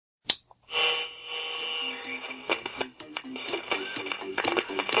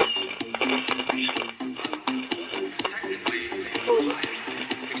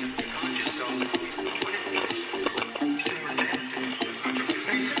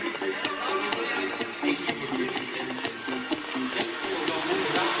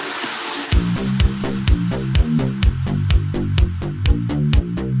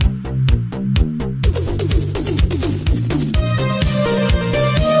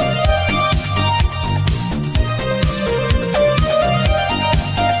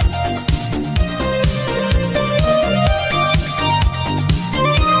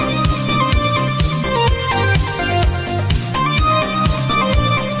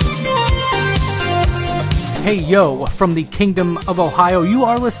Hey yo, from the Kingdom of Ohio, you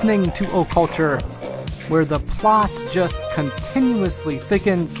are listening to OCCULTURE, where the plot just continuously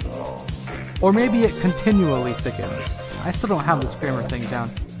thickens, or maybe it continually thickens. I still don't have this grammar thing down.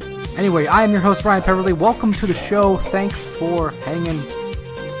 Anyway, I am your host, Ryan Peverly. Welcome to the show. Thanks for hanging.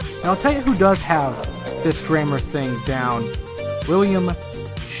 And I'll tell you who does have this grammar thing down. William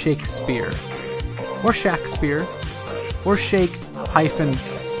Shakespeare. Or Shack-speare. Or Shake-spears.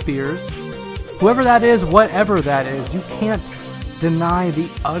 Whoever that is, whatever that is, you can't deny the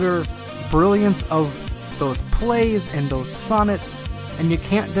utter brilliance of those plays and those sonnets, and you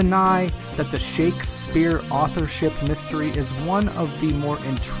can't deny that the Shakespeare authorship mystery is one of the more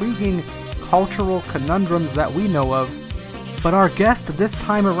intriguing cultural conundrums that we know of. But our guest this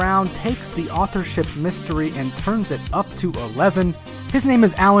time around takes the authorship mystery and turns it up to 11. His name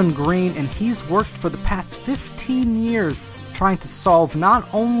is Alan Green, and he's worked for the past 15 years trying to solve not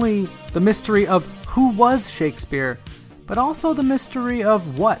only the mystery of who was Shakespeare, but also the mystery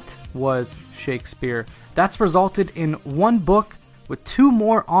of what was Shakespeare. That's resulted in one book, with 2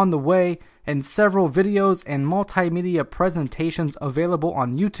 more on the way, and several videos and multimedia presentations available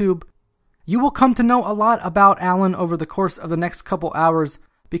on YouTube. You will come to know a lot about Alan over the course of the next couple hours,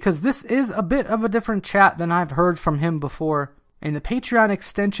 because this is a bit of a different chat than I've heard from him before. And the Patreon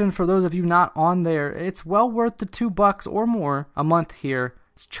extension, for those of you not on there, it's well worth the $2 or more a month here.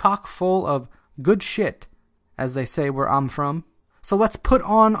 It's chock full of good shit, as they say where I'm from. So let's put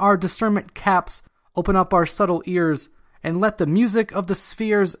on our discernment caps, open up our subtle ears, and let the music of the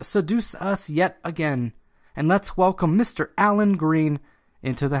spheres seduce us yet again. And let's welcome Mr. Alan Green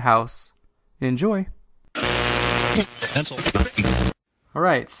into the house. Enjoy.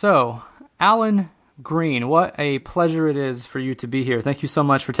 Alright, so, Alan Green, what a pleasure it is for you to be here. Thank you so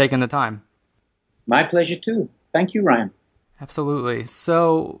much for taking the time. My pleasure too. Thank you, Ryan. Absolutely.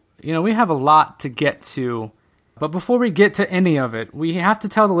 So, we have a lot to get to, but before we get to any of it, we have to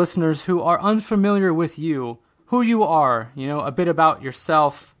tell the listeners who are unfamiliar with you, who you are, a bit about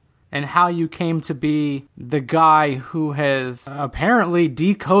yourself, and how you came to be the guy who has apparently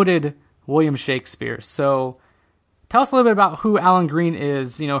decoded William Shakespeare. So, tell us a little bit about who Alan Green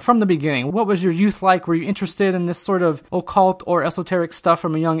is, from the beginning. What was your youth like? Were you interested in this sort of occult or esoteric stuff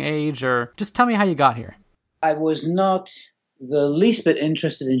from a young age? Or just tell me how you got here. I was not the least bit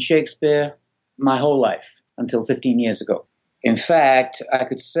interested in Shakespeare my whole life until 15 years ago. In fact, I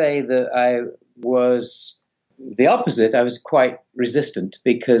could say that I was the opposite. I was quite resistant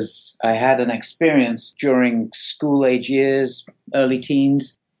because I had an experience during school-age years, early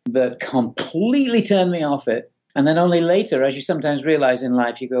teens, that completely turned me off it. And then only later, as you sometimes realize in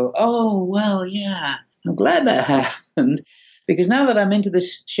life, you go, oh, well, yeah, I'm glad that happened. Because now that I'm into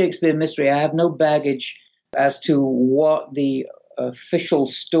this Shakespeare mystery, I have no baggage as to what the official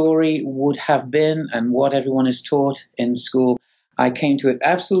story would have been and what everyone is taught in school. I came to it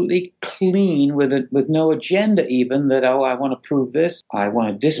absolutely clean with no agenda even that, oh, I want to prove this, I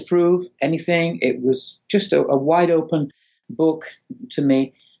want to disprove anything. It was just a wide open book to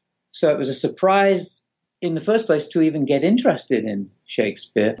me. So it was a surprise in the first place to even get interested in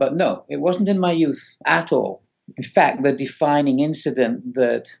Shakespeare. But no, it wasn't in my youth at all. In fact, the defining incident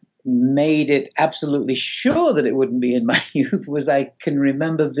that made it absolutely sure that it wouldn't be in my youth was I can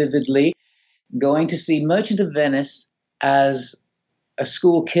remember vividly going to see Merchant of Venice as a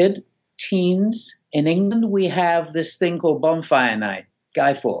school kid, teens. In England, we have this thing called Bonfire Night,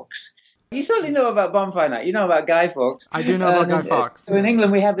 Guy Fawkes. You certainly know about Bonfire Night. You know about Guy Fawkes. I do know about Guy Fawkes. So in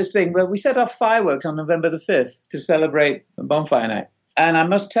England, we have this thing where we set off fireworks on November the 5th to celebrate Bonfire Night. And I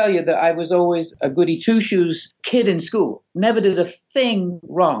must tell you that I was always a goody two-shoes kid in school. Never did a thing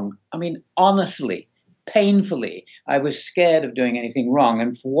wrong. I mean, honestly, painfully, I was scared of doing anything wrong.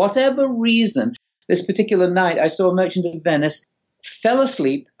 And for whatever reason, this particular night, I saw Merchant of Venice, fell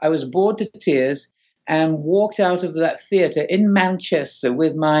asleep, I was bored to tears, and walked out of that theater in Manchester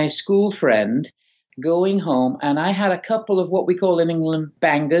with my school friend, going home. And I had a couple of what we call in England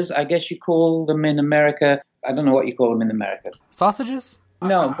bangers. I guess you call them in America. I don't know what you call them in America. Sausages?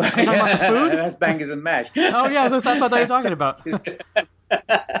 No. Are you talking about the food? That's bangers and mash. Oh, yeah, that's what I thought you were talking about.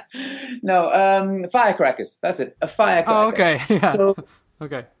 No, firecrackers. That's it, a firecracker. Oh, okay. Yeah. So,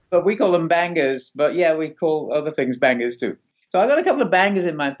 okay. But we call them bangers, but yeah, we call other things bangers too. So I got a couple of bangers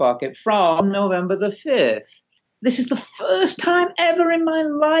in my pocket from November the 5th. This is the first time ever in my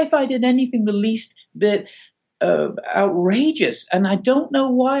life I did anything the least bit outrageous. And I don't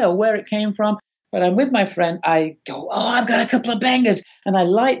know why or where it came from. But I'm with my friend, I go, oh, I've got a couple of bangers. And I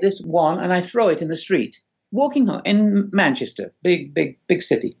light this one and I throw it in the street. Walking home in Manchester, big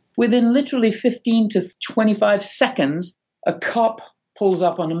city. Within literally 15 to 25 seconds, a cop pulls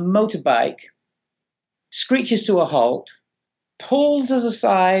up on a motorbike screeches to a halt, pulls us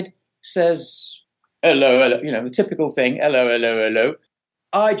aside, says, hello, hello, the typical thing, hello, hello, hello.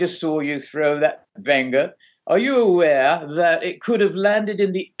 I just saw you throw that banger. Are you aware that it could have landed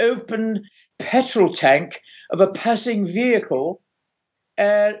in the open petrol tank of a passing vehicle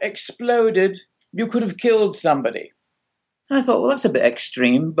and exploded? You could have killed somebody. And I thought, well, that's a bit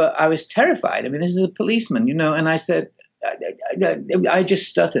extreme, but I was terrified. I mean, this is a policeman, and I said, I just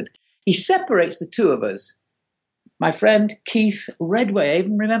stuttered. He separates the two of us. My friend, Keith Redway, I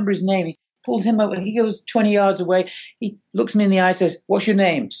even remember his name. He pulls him over. He goes 20 yards away. He looks me in the eye and says, what's your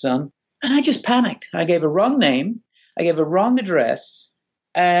name, son? And I just panicked. I gave a wrong name. I gave a wrong address.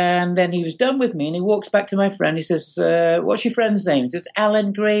 And then he was done with me, and he walks back to my friend. He says, what's your friend's name? He says,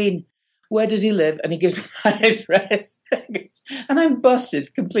 Alan Green. Where does he live? And he gives my address. And I'm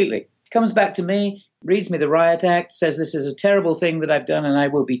busted completely. Comes back to me, reads me the riot act, says this is a terrible thing that I've done and I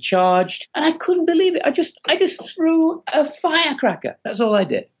will be charged. And I couldn't believe it. I just threw a firecracker. That's all I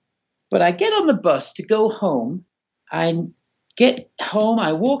did. But I get on the bus to go home. I get home,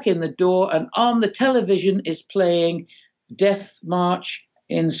 I walk in the door, and on the television is playing Death March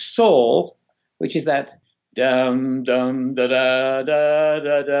in Saul, which is that dum dum da da da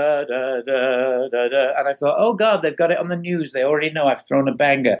da da da da da. And I thought, oh God, they've got it on the news. They already know I've thrown a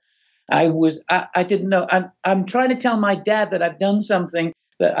banger. I didn't know. I'm trying to tell my dad that I've done something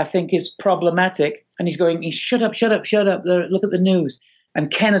that I think is problematic, and he's going, shut up, shut up, shut up. Look at the news.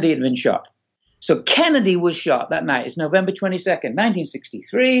 And Kennedy had been shot. So Kennedy was shot that night. It's November 22nd,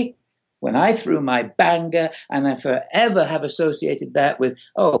 1963, when I threw my banger, and I forever have associated that with,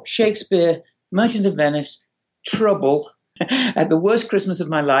 Shakespeare, Merchant of Venice, Trouble. At the worst Christmas of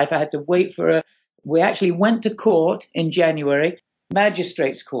my life, I had to wait we actually went to court in January,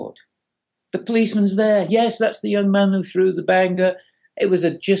 magistrate's court. The policeman's there. Yes, that's the young man who threw the banger. It was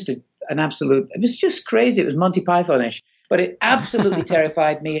it was just crazy. It was Monty Python-ish. But it absolutely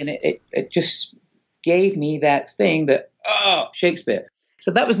terrified me, and it just gave me that thing that, Shakespeare.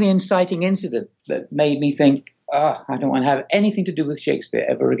 So that was the inciting incident that made me think, I don't want to have anything to do with Shakespeare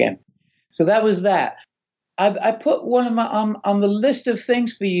ever again. So that was that. I put one of my on the list of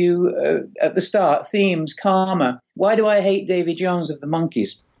things for you at the start, themes, karma. Why do I hate Davy Jones of the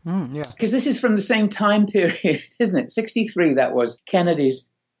Monkees? Yeah. Because this is from the same time period, isn't it? 63, that was. Kennedy's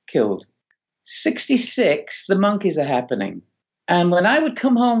killed. 66, the Monkees are happening. And when I would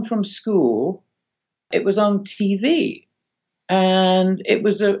come home from school, it was on TV. And it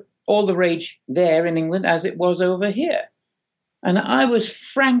was all the rage there in England as it was over here. And I was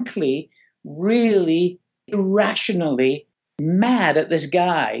frankly, really irrationally mad at this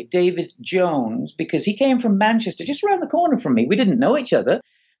guy, David Jones, because he came from Manchester, just around the corner from me. We didn't know each other,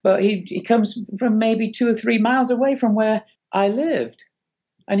 but he comes from maybe 2 or 3 miles away from where I lived.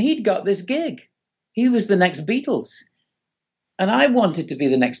 And he'd got this gig. He was the next Beatles. And I wanted to be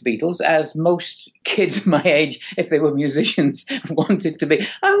the next Beatles, as most kids my age, if they were musicians, wanted to be.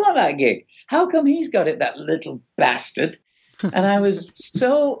 I want that gig. How come he's got it, that little bastard? And I was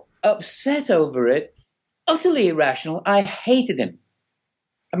so upset over it, utterly irrational. I hated him.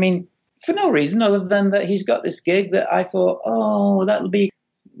 I mean, for no reason other than that he's got this gig that I thought, that'd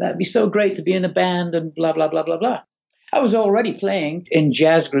be so great to be in a band and blah, blah, blah, blah, blah. I was already playing in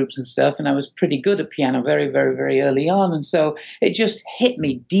jazz groups and stuff, and I was pretty good at piano very, very, very early on. And so it just hit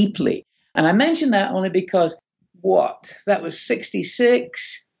me deeply. And I mention that only because, that was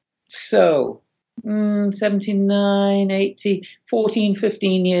 66. So 79, 80, 14,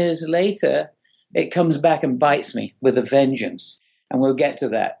 15 years later, it comes back and bites me with a vengeance. And we'll get to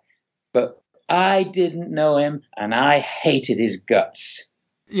that. But I didn't know him, and I hated his guts.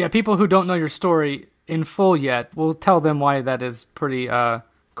 Yeah, people who don't know your story in full yet, we'll tell them why that is pretty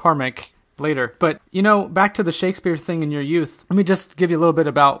karmic later. But, back to the Shakespeare thing in your youth, let me just give you a little bit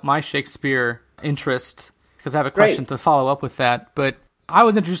about my Shakespeare interest, because I have a question to follow up with that. But I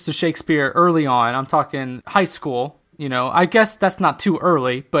was introduced to Shakespeare early on. I'm talking high school. I guess that's not too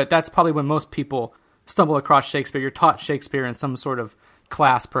early, but that's probably when most people stumble across Shakespeare. You're taught Shakespeare in some sort of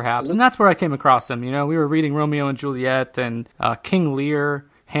class, perhaps. And that's where I came across him. We were reading Romeo and Juliet and King Lear,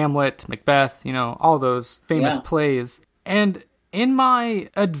 Hamlet, Macbeth, all those famous plays. And in my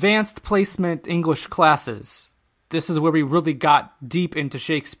advanced placement English classes, this is where we really got deep into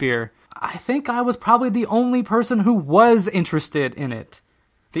Shakespeare. I think I was probably the only person who was interested in it.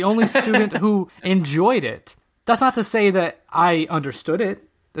 The only student who enjoyed it. That's not to say that I understood it.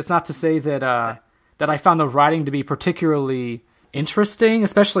 That's not to say that I found the writing to be particularly interesting,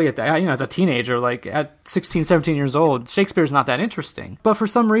 especially as a teenager, like at 16, 17 years old. Shakespeare's not that interesting. But for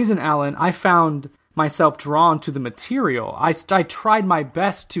some reason, Alan, I found myself drawn to the material. I tried my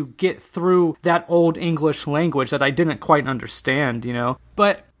best to get through that old English language that I didn't quite understand,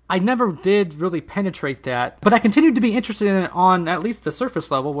 But I never did really penetrate that. But I continued to be interested in it on at least the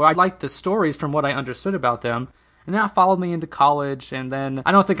surface level, where I liked the stories from what I understood about them. And that followed me into college, and then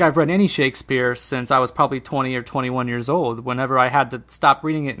I don't think I've read any Shakespeare since I was probably 20 or 21 years old, whenever I had to stop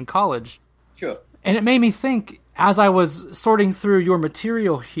reading it in college. Sure. And it made me think, as I was sorting through your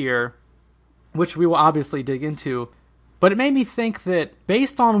material here, which we will obviously dig into, but it made me think that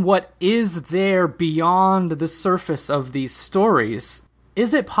based on what is there beyond the surface of these stories,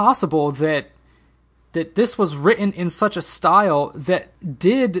 is it possible that this was written in such a style that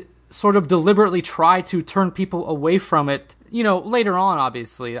did sort of deliberately try to turn people away from it, later on,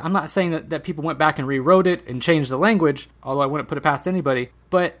 obviously. I'm not saying that people went back and rewrote it and changed the language, although I wouldn't put it past anybody.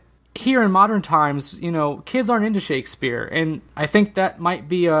 But here in modern times, kids aren't into Shakespeare, and I think that might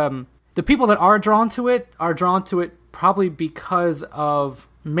be, the people that are drawn to it probably because of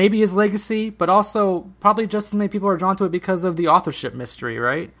maybe his legacy, but also probably just as many people are drawn to it because of the authorship mystery,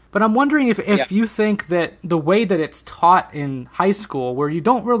 right? But I'm wondering if you think that the way that it's taught in high school, where you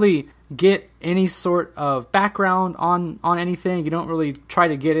don't really get any sort of background on anything, you don't really try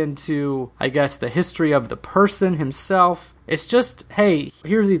to get into, I guess, the history of the person himself. It's just, hey,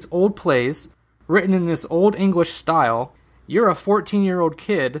 here's these old plays written in this old English style. You're a 14-year-old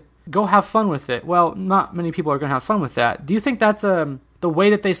kid. Go have fun with it. Well, not many people are going to have fun with that. Do you think that's the way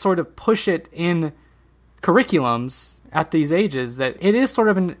that they sort of push it in curriculums at these ages, that it is sort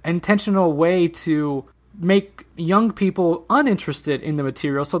of an intentional way to make young people uninterested in the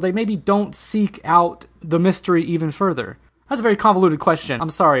material so they maybe don't seek out the mystery even further? That's a very convoluted question. I'm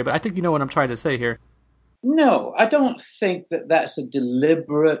sorry, but I think you know what I'm trying to say here. No, I don't think that that's a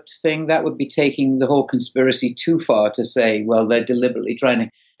deliberate thing. That would be taking the whole conspiracy too far to say, well, they're deliberately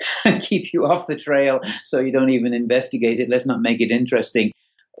trying to keep you off the trail so you don't even investigate it. Let's not make it interesting.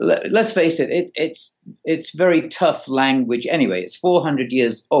 Let's face it, it's very tough language anyway. It's 400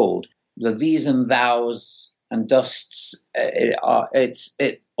 years old. The these and thous and dusts,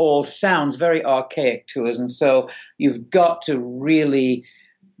 it all sounds very archaic to us. And so you've got to really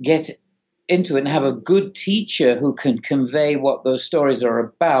get into it and have a good teacher who can convey what those stories are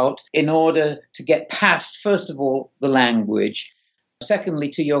about in order to get past, first of all, the language. Secondly,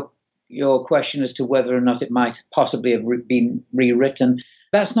 to your question as to whether or not it might possibly have been rewritten,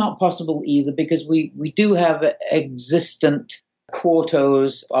 that's not possible either, because we do have existent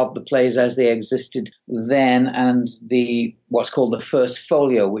quartos of the plays as they existed then, and what's called the first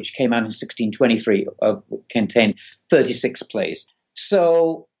folio, which came out in 1623, contained 36 plays.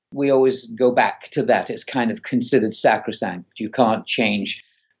 So we always go back to that. It's kind of considered sacrosanct. You can't change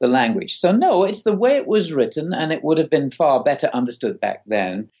the language. So no, it's the way it was written, and it would have been far better understood back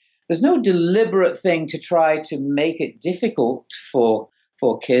then. There's no deliberate thing to try to make it difficult for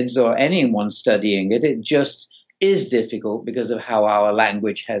kids or anyone studying it. It just is difficult because of how our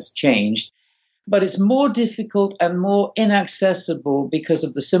language has changed. But it's more difficult and more inaccessible because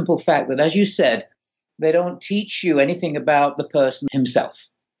of the simple fact that, as you said, they don't teach you anything about the person himself.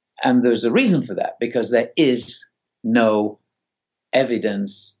 And there's a reason for that, because there is no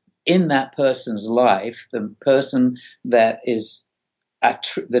evidence in that person's life, the person that it's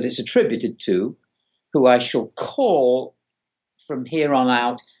attributed to, who I shall call from here on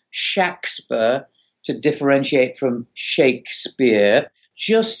out Shack-speare, to differentiate from Shakespeare,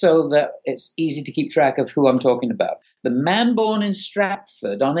 just so that it's easy to keep track of who I'm talking about. The man born in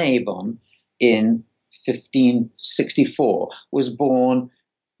Stratford-on-Avon in 1564 was born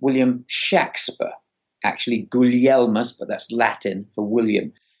William Shack-speare, actually Gulielmus, but that's Latin for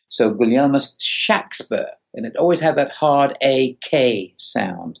William. So Gulielmus Shack-speare, and it always had that hard A-K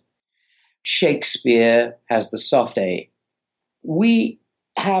sound. Shakespeare has the soft A. We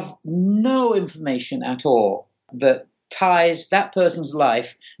have no information at all that ties that person's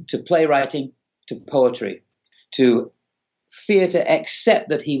life to playwriting, to poetry, to theatre, except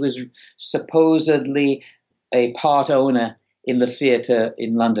that he was supposedly a part owner in the theatre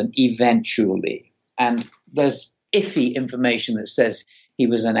in London eventually. And there's iffy information that says he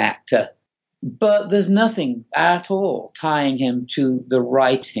was an actor, but there's nothing at all tying him to the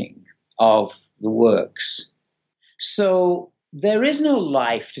writing of the works. So there is no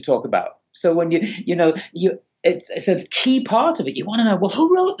life to talk about. So when it's a key part of it. You want to know, well,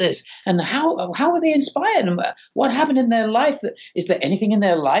 who wrote this, and how were they inspired, and what happened in their life? Is there anything in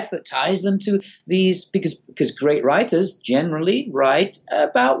their life that ties them to these? Because great writers generally write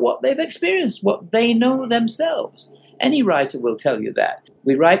about what they've experienced, what they know themselves. Any writer will tell you that.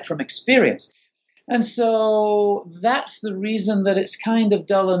 We write from experience. And so that's the reason that it's kind of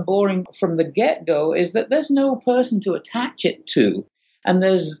dull and boring from the get-go, is that there's no person to attach it to. And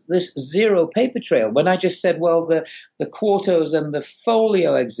there's this zero paper trail. When I just said, well, the quartos and the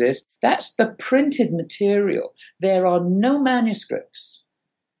folio exist, that's the printed material. There are no manuscripts.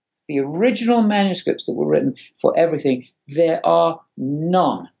 The original manuscripts that were written for everything, there are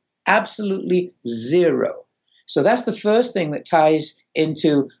none. Absolutely zero. So that's the first thing that ties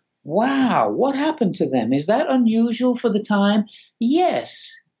into, wow, what happened to them? Is that unusual for the time?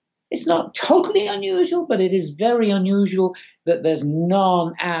 Yes. It's not totally unusual, but it is very unusual that there's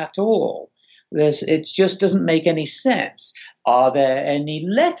none at all. It just doesn't make any sense. Are there any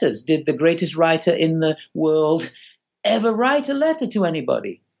letters? Did the greatest writer in the world ever write a letter to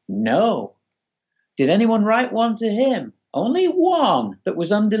anybody? No. Did anyone write one to him? Only one that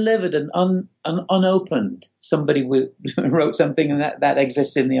was undelivered and unopened. Somebody wrote something, and that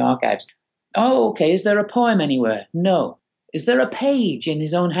exists in the archives. Oh, okay. Is there a poem anywhere? No. Is there a page in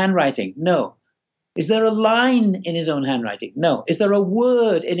his own handwriting? No. Is there a line in his own handwriting? No. Is there a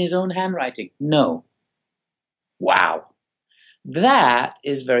word in his own handwriting? No. Wow. That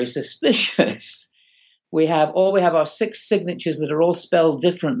is very suspicious. We have our 6 signatures that are all spelled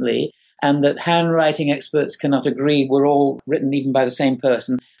differently, and that handwriting experts cannot agree were all written even by the same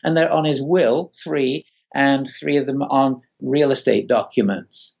person. And they're on his will, 3, and 3 of them on real estate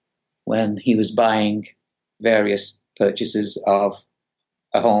documents when he was buying various purchases of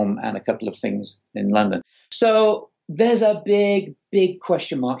a home and a couple of things in London. So there's a big, big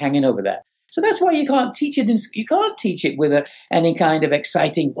question mark hanging over that. So that's why you can't teach it. You can't teach it with any kind of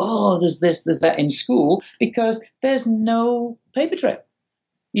exciting, there's this, there's that in school, because there's no paper trail.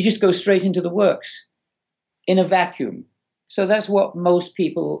 You just go straight into the works in a vacuum. So that's what most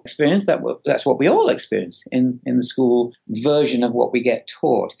people experience. That's what we all experience in the school version of what we get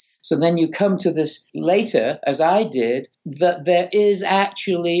taught. So then you come to this later, as I did, that there is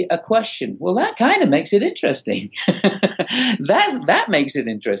actually a question. Well, that kind of makes it interesting. That makes it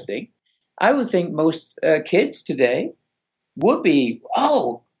interesting. I would think most kids today would be,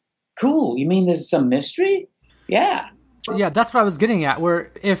 oh, cool. You mean there's some mystery? Yeah. Yeah, that's what I was getting at,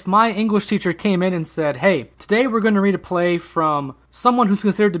 where if my English teacher came in and said, hey, today we're going to read a play from someone who's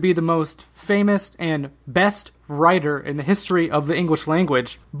considered to be the most famous and best writer in the history of the English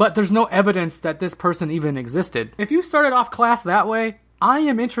language, but there's no evidence that this person even existed. If you started off class that way, I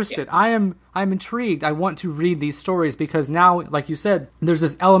am interested. Yeah. I'm intrigued. I want to read these stories because now, like you said, there's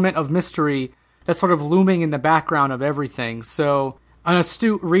this element of mystery that's sort of looming in the background of everything. So an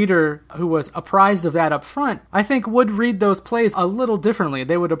astute reader who was apprised of that up front, I think would read those plays a little differently.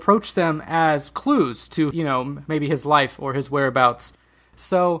 They would approach them as clues to, maybe his life or his whereabouts.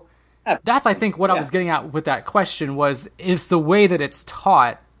 So that's, I think, what I was getting at with that question is the way that it's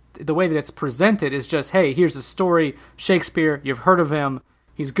taught, the way that it's presented is just, hey, here's a story, Shakespeare, you've heard of him,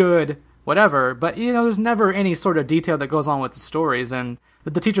 he's good, whatever. But, there's never any sort of detail that goes on with the stories. And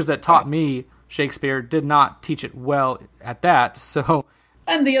the teachers that taught me Shakespeare did not teach it well at that. So,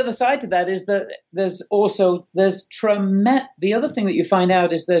 and the other side to that is that the other thing that you find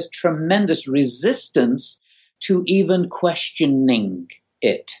out is there's tremendous resistance to even questioning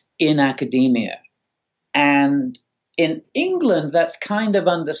it in academia. And in England, that's kind of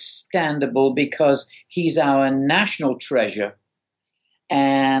understandable because he's our national treasure.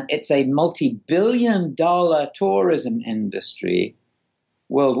 And it's a multi-billion-dollar tourism industry.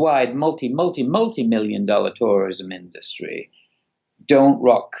 Worldwide, multi-million-dollar tourism industry. Don't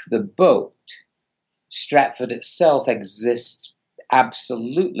rock the boat. Stratford itself exists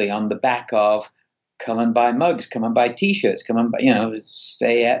absolutely on the back of come and buy mugs, come and buy T-shirts, come and buy,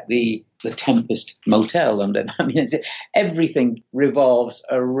 stay at the Tempest Motel. Everything revolves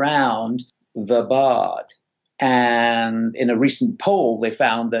around the bard. And in a recent poll, they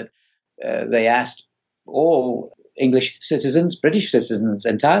found that they asked all English citizens, British citizens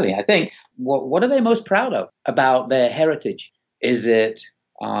entirely, I think, what are they most proud of about their heritage? Is it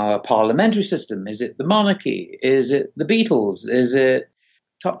our parliamentary system? Is it the monarchy? Is it the Beatles? Is it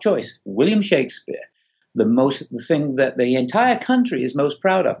top choice, William Shakespeare? The thing that the entire country is most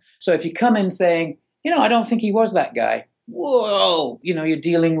proud of. So if you come in saying, I don't think he was that guy, whoa, you're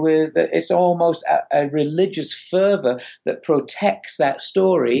dealing with, it's almost a religious fervor that protects that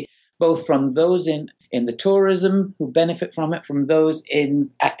story, both from those in the tourism who benefit from it, from those in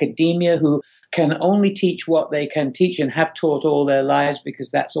academia who can only teach what they can teach and have taught all their lives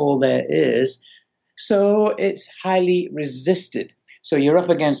because that's all there is. So it's highly resisted. So you're up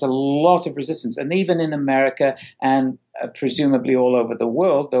against a lot of resistance. And even in America and presumably all over the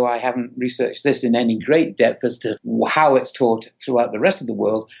world, though I haven't researched this in any great depth as to how it's taught throughout the rest of the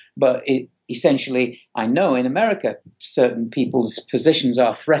world, but essentially, I know in America, certain people's positions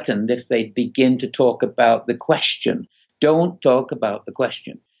are threatened if they begin to talk about the question. Don't talk about the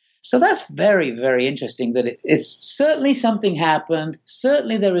question. So that's very, very interesting that it's certainly something happened.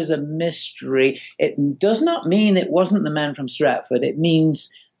 Certainly there is a mystery. It does not mean it wasn't the man from Stratford. It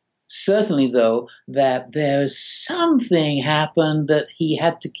means certainly, though, that there's something happened that he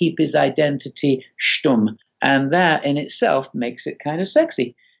had to keep his identity stumm. And that in itself makes it kind of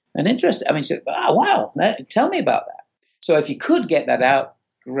sexy and interesting. I mean, oh, wow, tell me about that. So if you could get that out,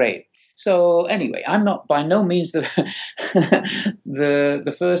 great. So anyway, I'm not by no means the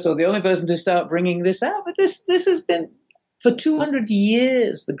the first or the only person to start bringing this out, but this has been for 200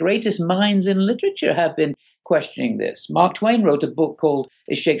 years. The greatest minds in literature have been questioning this. Mark Twain wrote a book called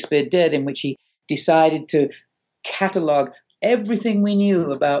Is Shakespeare Dead?, in which he decided to catalog everything we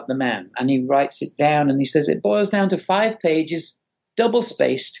knew about the man, and he writes it down, and he says it boils down to 5 pages,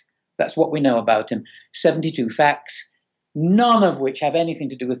 double-spaced. That's what we know about him. 72 facts, none of which have anything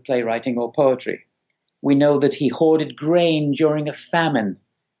to do with playwriting or poetry. We know that he hoarded grain during a famine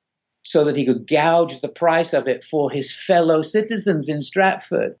so that he could gouge the price of it for his fellow citizens in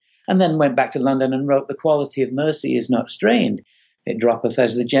Stratford, and then went back to London and wrote The quality of mercy is not strained. It droppeth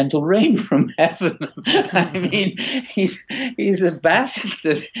as the gentle rain from heaven. I mean, he's a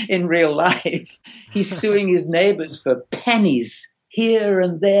bastard in real life. He's suing his neighbors for pennies here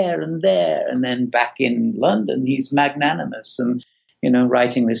and there and there. And then back in London, he's magnanimous and,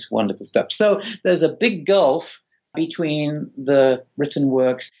 writing this wonderful stuff. So there's a big gulf between the written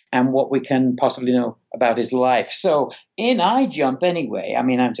works and what we can possibly know about his life. So in I Jump anyway, I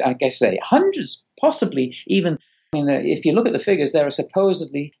mean, like I say, hundreds, possibly even, if you look at the figures, there are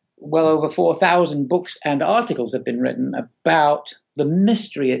supposedly well over 4,000 books and articles have been written about the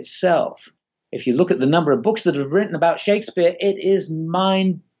mystery itself. If you look at the number of books that have been written about Shakespeare, it is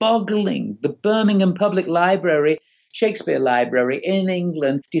mind-boggling. The Birmingham Public Library, Shakespeare Library in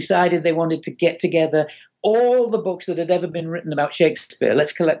England, decided they wanted to get together all the books that had ever been written about Shakespeare.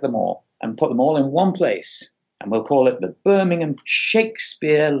 Let's collect them all and put them all in one place. And we'll call it the Birmingham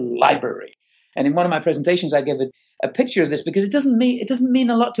Shakespeare Library. And in one of my presentations, I gave a picture of this because it doesn't mean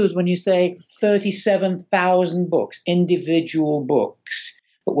a lot to us when you say 37,000 books, individual books.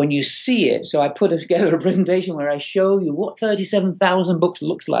 But when you see it, so I put together a presentation where I show you what 37,000 books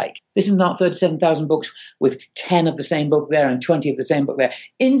looks like. This is not 37,000 books with 10 of the same book there and 20 of the same book there.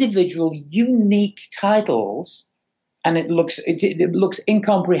 Individual, unique titles, and it looks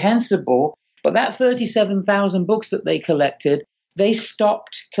incomprehensible. But that 37,000 books that they collected, they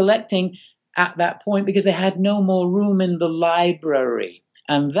stopped collecting at that point because they had no more room in the library.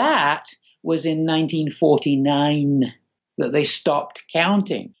 And that was in 1949 that they stopped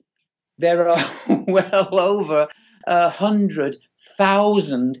counting. There are well over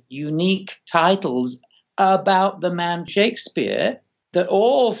 100,000 unique titles about the man Shakespeare that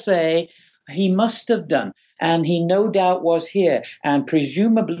all say he must have done, and he no doubt was here, and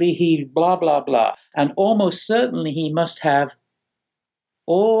presumably he blah, blah, blah, and almost certainly he must have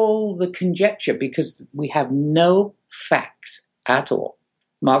all the conjecture because we have no facts at all.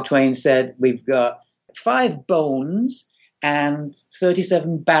 Mark Twain said we've got 5 bones and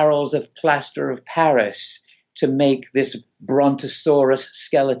 37 barrels of plaster of Paris to make this brontosaurus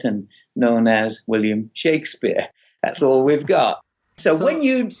skeleton known as William Shakespeare. That's all we've got. So when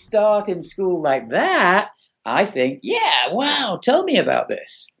you start in school like that, I think, yeah, wow, tell me about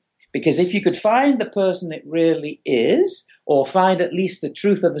this. Because if you could find the person it really is, or find at least the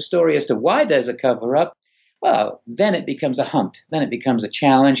truth of the story as to why there's a cover-up, well, then it becomes a hunt. Then it becomes a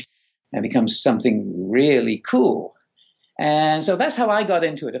challenge, and it becomes something really cool. And so that's how I got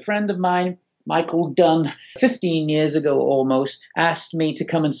into it. A friend of mine, Michael Dunn, 15 years ago almost, asked me to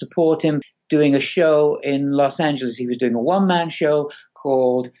come and support him doing a show in Los Angeles. He was doing a one-man show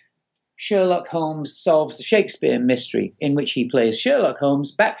called Sherlock Holmes Solves the Shakespeare Mystery, in which he plays Sherlock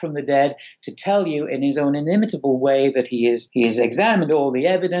Holmes back from the dead to tell you in his own inimitable way that he has examined all the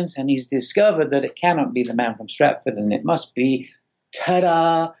evidence and he's discovered that it cannot be the man from Stratford and it must be,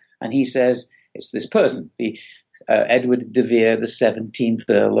 ta-da, and he says it's this person, the Edward de Vere, the 17th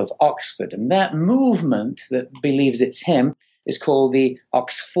Earl of Oxford. And that movement that believes it's him is called the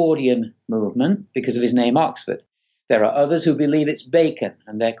Oxfordian movement because of his name Oxford. There are others who believe it's Bacon,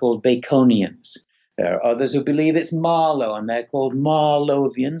 and they're called Baconians. There are others who believe it's Marlowe, and they're called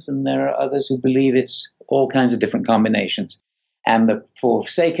Marlovians, and there are others who believe it's all kinds of different combinations. And for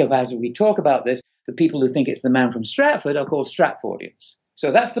sake of, as we talk about this, the people who think it's the man from Stratford are called Stratfordians.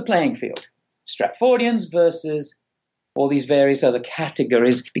 So that's the playing field. Stratfordians versus all these various other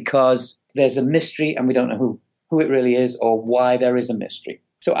categories because there's a mystery and we don't know who it really is or why there is a mystery.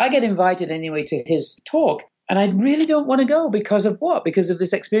 So I get invited anyway to his talk, and I really don't want to go because of what? Because of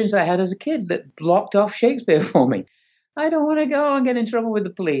this experience I had as a kid that blocked off Shakespeare for me. I don't want to go and get in trouble with the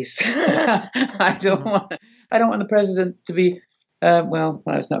police. I don't want the president to be. Well,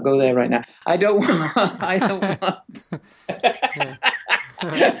 let's not go there right now. I don't want.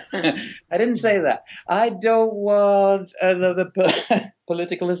 I didn't say that. I don't want another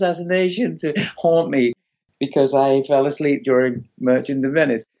political assassination to haunt me because I fell asleep during Merchant of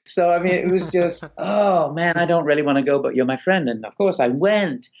Venice. So, I mean, it was just, oh, man, I don't really want to go, but you're my friend. And, of course, I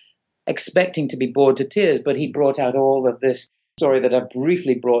went expecting to be bored to tears, but he brought out all of this story that I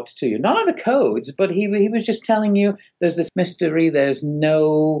briefly brought to you. None of the codes, but he was just telling you there's this mystery, there's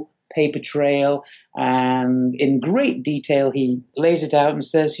no paper trail, and in great detail he lays it out and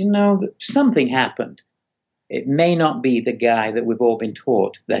says, something happened. It may not be the guy that we've all been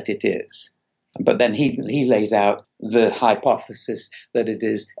taught that it is. But then he lays out the hypothesis that it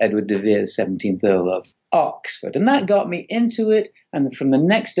is Edward de Vere, 17th Earl of Oxford. And that got me into it. And from the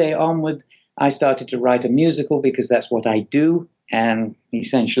next day onward, I started to write a musical because that's what I do. And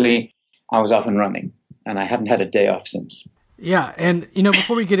essentially, I was off and running. And I haven't had a day off since. Yeah, and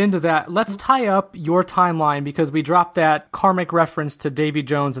before we get into that, let's tie up your timeline because we dropped that karmic reference to Davy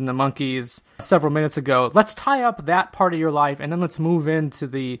Jones and the Monkees several minutes ago. Let's tie up that part of your life, and then let's move into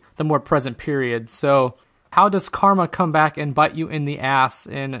the more present period. So how does karma come back and bite you in the ass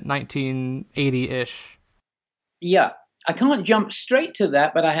in 1980-ish? Yeah, I can't jump straight to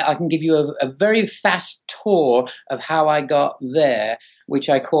that, but I can give you a very fast tour of how I got there, which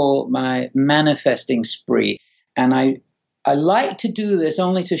I call my manifesting spree. And I like to do this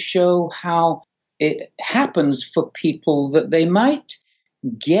only to show how it happens for people that they might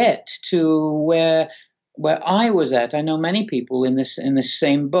get to where I was at. I know many people in this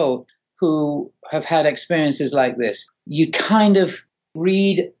same boat who have had experiences like this. You kind of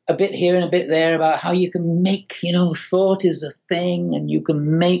read a bit here and a bit there about how you can make, thought is a thing and you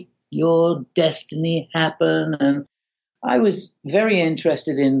can make your destiny happen. And I was very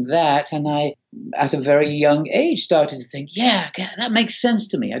interested in that, and I, at a very young age, started to think, yeah, that makes sense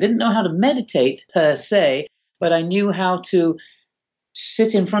to me. I didn't know how to meditate per se, but I knew how to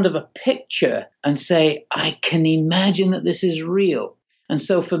sit in front of a picture and say, I can imagine that this is real. And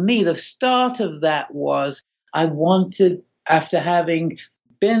so for me, the start of that was I wanted, after having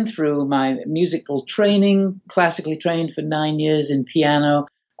been through my musical training, classically trained for 9 years in piano,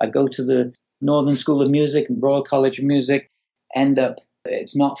 I go to the Northern School of Music and Royal College of Music, end up,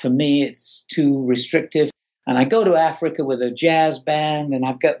 it's not for me, it's too restrictive. And I go to Africa with a jazz band and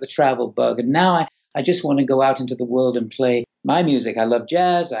I've got the travel bug. And now I just want to go out into the world and play my music. I love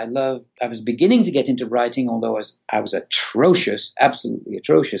jazz. I was beginning to get into writing, although I was atrocious, absolutely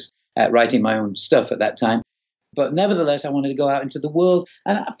atrocious at writing my own stuff at that time. But nevertheless, I wanted to go out into the world.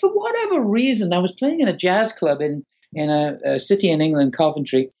 And for whatever reason, I was playing in a jazz club in a city in England,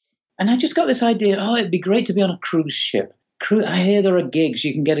 Coventry. And I just got this idea, it'd be great to be on a cruise ship. I hear there are gigs.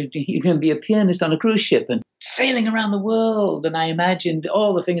 You can be a pianist on a cruise ship and sailing around the world. And I imagined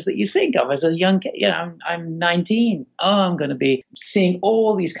all the things that you think of as a young kid. I'm 19. I'm going to be seeing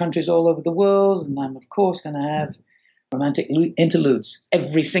all these countries all over the world. And I'm, of course, going to have romantic interludes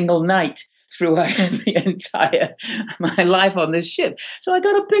every single night throughout the entire my life on this ship. So I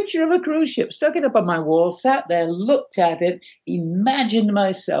got a picture of a cruise ship, stuck it up on my wall, sat there, looked at it, imagined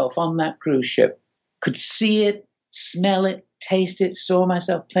myself on that cruise ship, could see it, smell it, taste it, saw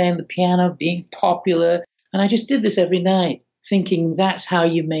myself playing the piano, being popular. And I just did this every night, thinking that's how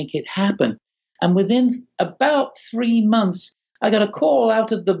you make it happen. And within about 3 months, I got a call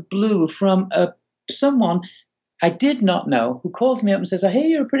out of the blue from someone I did not know, who calls me up and says, I hear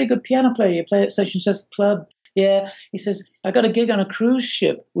you're a pretty good piano player. You play at such and such club. Yeah. He says, I got a gig on a cruise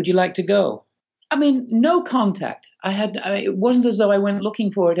ship. Would you like to go? I mean, no contact. It wasn't as though I went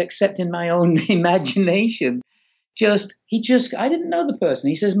looking for it except in my own imagination. I didn't know the person.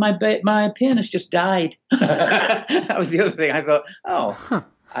 He says, my pianist just died. That was the other thing. I thought,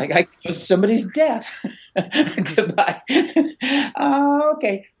 I caused somebody's death to buy. Oh,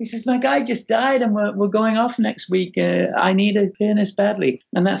 okay. He says, my guy just died and we're going off next week. I need a pianist badly.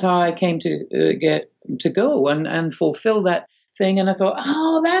 And that's how I came to get to go and fulfill that thing. And I thought,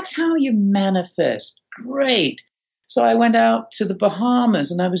 that's how you manifest. Great. So I went out to the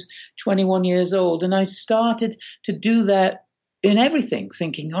Bahamas and I was 21 years old and I started to do that in everything,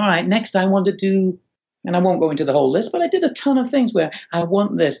 thinking, all right, next I want to do. And I won't go into the whole list, but I did a ton of things where I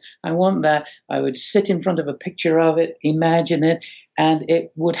want this, I want that. I would sit in front of a picture of it, imagine it, and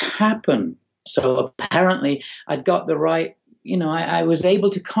it would happen. So apparently I'd got the right, I was able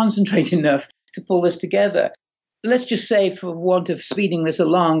to concentrate enough to pull this together. let's just say, for want of speeding this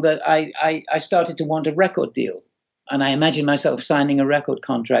along, that I started to want a record deal. And I imagined myself signing a record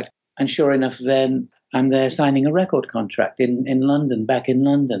contract. And sure enough, then I'm there signing a record contract in London, back in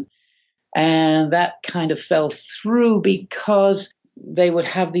London. And that kind of fell through because they would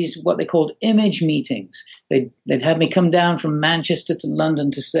have these, what they called image meetings. They'd have me come down from Manchester to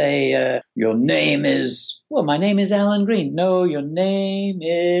London to say, your name is, well, my name is Alan Green. No, your name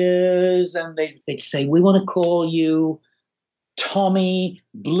is, and they'd say, we want to call you Tommy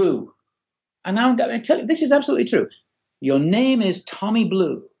Blue. And I'm going to tell you, this is absolutely true. Your name is Tommy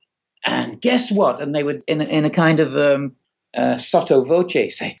Blue. And guess what? And they would, in a kind of sotto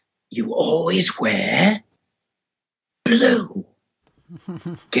voce, say, you always wear blue.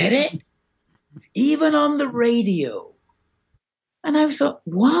 Get it? Even on the radio. And I thought,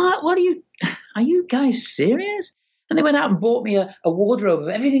 what? Are you guys serious? And they went out and bought me a wardrobe of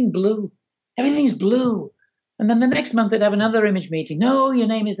everything blue. Everything's blue. And then the next month they'd have another image meeting. No, your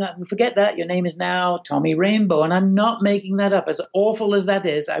name is not, forget that. Your name is now Tommy Rainbow. And I'm not making that up. As awful as that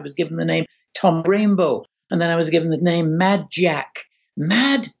is, I was given the name Tom Rainbow. And then I was given the name Mad Jack.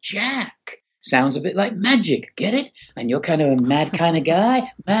 Mad Jack. Sounds a bit like magic. Get it? And you're kind of a mad kind of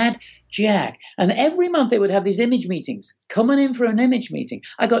guy. Mad Jack. And every month they would have these image meetings. Coming in for an image meeting.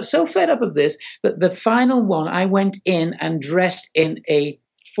 I got so fed up of this that the final one, I went in and dressed in a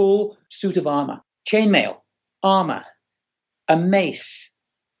full suit of armor. Chainmail. Armor, a mace,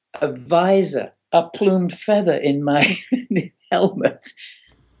 a visor, a plumed feather in my helmet.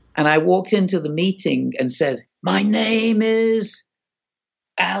 And I walked into the meeting and said, my name is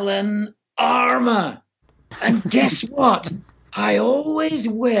Alan Armour. And guess what? I always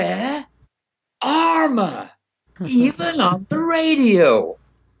wear armor, even on the radio.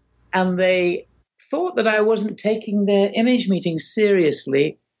 And they thought that I wasn't taking their image meetings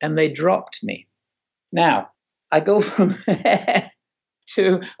seriously, and they dropped me. Now, I go from there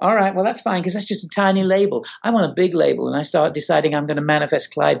to, all right, well, that's fine, because that's just a tiny label. I want a big label, and I start deciding I'm going to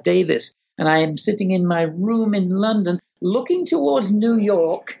manifest Clive Davis. And I am sitting in my room in London, looking towards New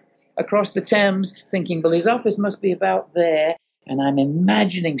York, across the Thames, thinking, well, his office must be about there. And I'm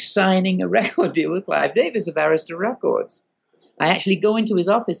imagining signing a record deal with Clive Davis of Arista Records. I actually go into his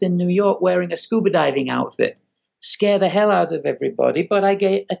office in New York wearing a scuba diving outfit, scare the hell out of everybody, but I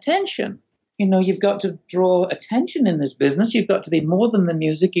get attention. You know, you've got to draw attention in this business. You've got to be more than the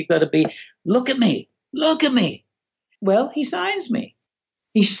music. You've got to be, look at me, look at me. Well, he signs me.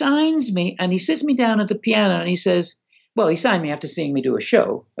 He signs me and he sits me down at the piano and he says, well, he signed me after seeing me do a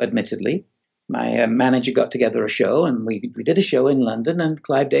show, admittedly. My manager got together a show and we did a show in London and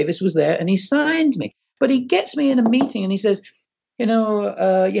Clive Davis was there and he signed me. But he gets me in a meeting and he says, you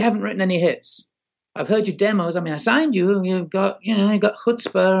know, you haven't written any hits. I've heard your demos. I mean, I signed you. You've got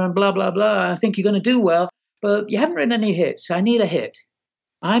chutzpah and blah, blah, blah. I think you're going to do well, but you haven't written any hits. I need a hit.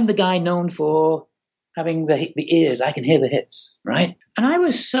 I'm the guy known for having the ears. I can hear the hits, right? And I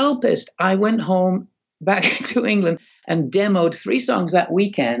was so pissed. I went home back to England and demoed 3 songs that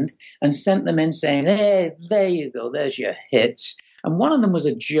weekend and sent them in saying, hey, there you go. There's your hits. And one of them was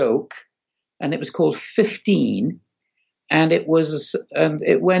a joke, and it was called 15. And it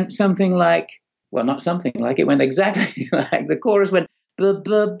went something like, well, not something like, it went exactly like, the chorus went,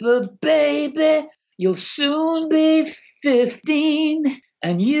 baby, you'll soon be 15,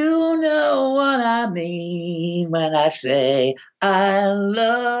 and you know what I mean when I say, I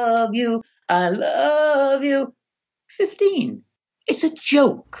love you, 15. It's a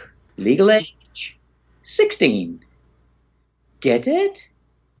joke. Legal age, 16. Get it?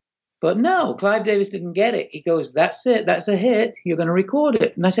 But no, Clive Davis didn't get it. He goes, that's it. That's a hit. You're going to record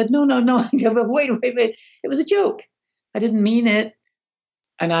it. And I said, no. Wait. It was a joke. I didn't mean it.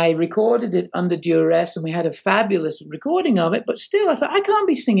 And I recorded it under duress, and we had a fabulous recording of it. But still, I thought, I can't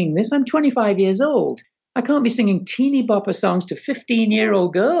be singing this. I'm 25 years old. I can't be singing teeny bopper songs to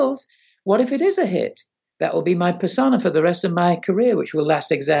 15-year-old girls. What if it is a hit? That will be my persona for the rest of my career, which will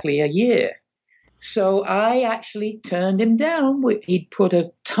last exactly a year. So I actually turned him down. He'd put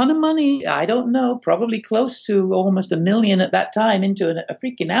a ton of money, I don't know, probably close to almost $1 million at that time into a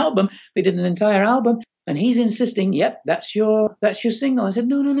freaking album. We did an entire album. And he's insisting, yep, that's your single. I said,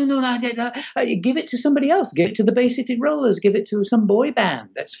 no, give it to somebody else. Give it to the Bay City Rollers. Give it to some boy band.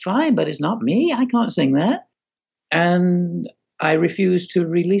 That's fine, but it's not me. I can't sing that. And I refused to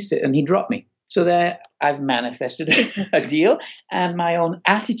release it, and he dropped me. So there I've manifested a deal, and my own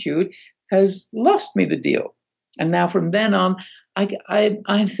attitude has lost me the deal. And now from then on,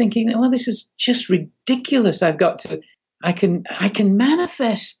 I'm thinking, well, this is just ridiculous. I can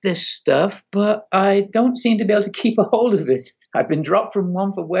manifest this stuff, but I don't seem to be able to keep a hold of it. I've been dropped from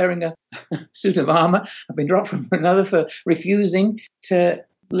one for wearing a suit of armor. I've been dropped from another for refusing to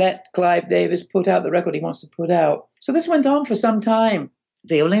let Clive Davis put out the record he wants to put out. So this went on for some time.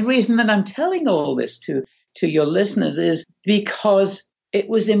 The only reason that I'm telling all this to your listeners is because it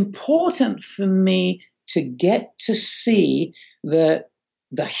was important for me to get to see the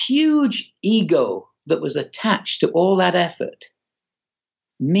huge ego that was attached to all that effort.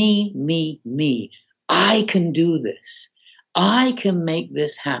 Me, me, me. I can do this. I can make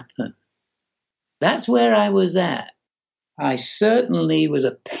this happen. That's where I was at. I certainly was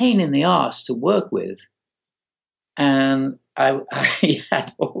a pain in the arse to work with. And I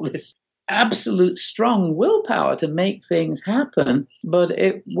had all this absolute strong willpower to make things happen, but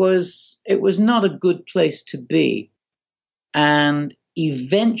it was not a good place to be. And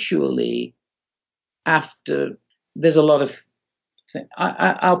eventually, after, there's a lot of things,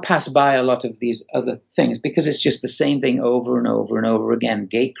 I'll pass by a lot of these other things because it's just the same thing over and over and over again.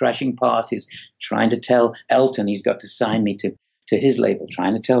 Gate crashing parties, trying to tell Elton he's got to sign me to his label,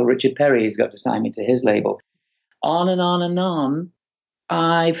 trying to tell Richard Perry he's got to sign me to his label. On and on and on,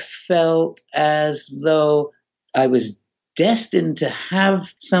 I felt as though I was destined to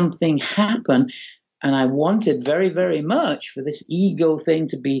have something happen. And I wanted very, very much for this ego thing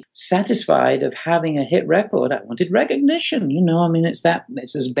to be satisfied of having a hit record. I wanted recognition,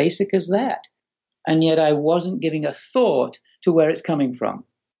 it's as basic as that. And yet I wasn't giving a thought to where it's coming from.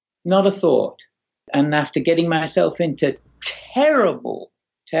 Not a thought. And after getting myself into terrible,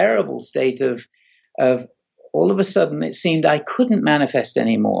 terrible state of all of a sudden it seemed I couldn't manifest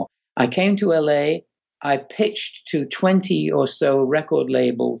anymore. I came to LA, I pitched to 20 or so record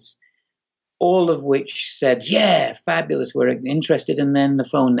labels, all of which said, yeah, fabulous, we're interested, and then the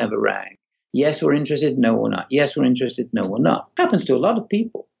phone never rang. Yes, we're interested, no, we're not. Yes, we're interested, no, we're not. Happens to a lot of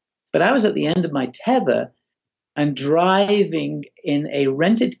people. But I was at the end of my tether and driving in a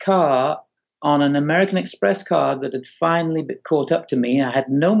rented car on an American Express card that had finally been caught up to me. I had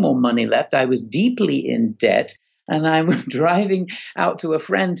no more money left. I was deeply in debt, and I was driving out to a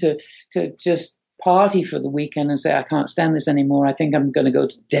friend to just party for the weekend and say, I can't stand this anymore. I think I'm going to go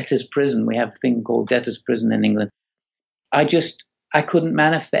to debtor's prison. We have a thing called debtor's prison in England. I couldn't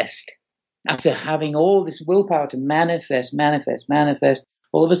manifest. After having all this willpower to manifest,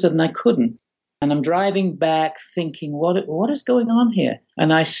 all of a sudden I couldn't. And I'm driving back thinking, what is going on here?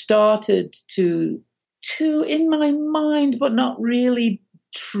 And I started to in my mind, but not really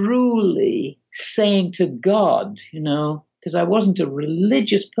truly saying to God, because I wasn't a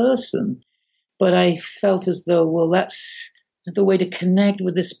religious person, but I felt as though, well, that's the way to connect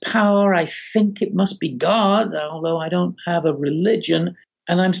with this power. I think it must be God, although I don't have a religion.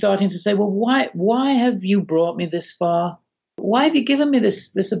 And I'm starting to say, well, why have you brought me this far? Why have you given me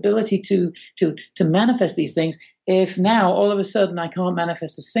this ability to manifest these things if now all of a sudden I can't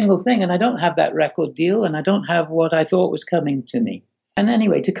manifest a single thing and I don't have that record deal and I don't have what I thought was coming to me? And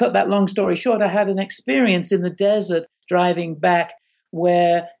anyway, to cut that long story short, I had an experience in the desert driving back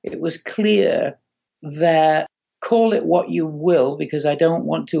where it was clear that, call it what you will, because I don't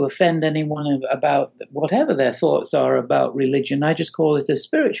want to offend anyone about whatever their thoughts are about religion. I just call it a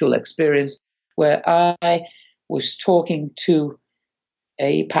spiritual experience where I was talking to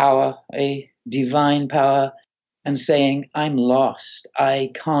a power, a divine power, and saying, I'm lost.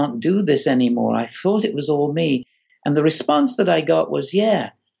 I can't do this anymore. I thought it was all me. And the response that I got was,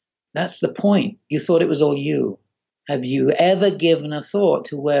 yeah, that's the point. You thought it was all you. Have you ever given a thought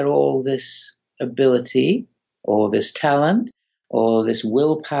to where all this ability or this talent or this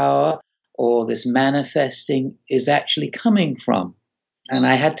willpower or this manifesting is actually coming from? And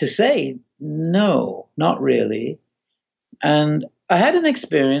I had to say, no, not really. And I had an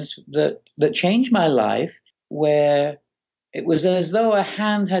experience that changed my life where it was as though a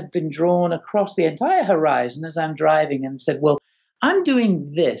hand had been drawn across the entire horizon as I'm driving and said, well, I'm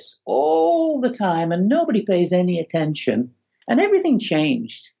doing this all the time and nobody pays any attention. And everything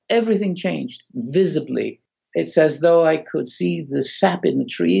changed. Everything changed visibly. It's as though I could see the sap in the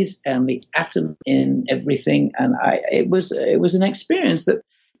trees and the atom in everything. And it was an experience that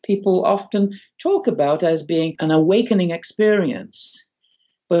people often talk about as being an awakening experience.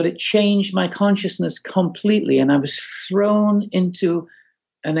 But it changed my consciousness completely. And I was thrown into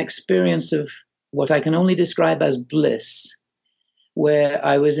an experience of what I can only describe as bliss, where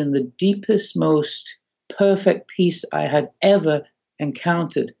I was in the deepest, most perfect peace I had ever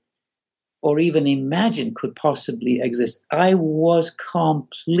encountered or even imagined could possibly exist. I was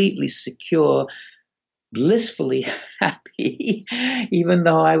completely secure, blissfully happy, even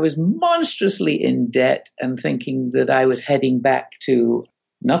though I was monstrously in debt and thinking that I was heading back to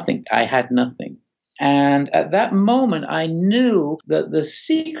nothing. I had nothing. And at that moment, I knew that the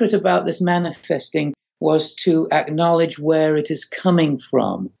secret about this manifesting was to acknowledge where it is coming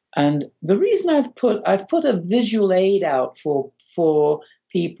from. And the reason I've put a visual aid out for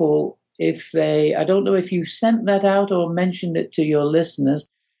people, if they, I don't know if you sent that out or mentioned it to your listeners,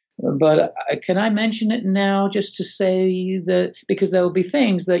 but can I mention it now just to say that, because there will be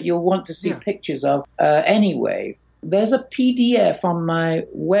things that you'll want to see pictures of anyway. There's a PDF on my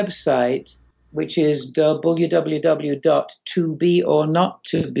website, which is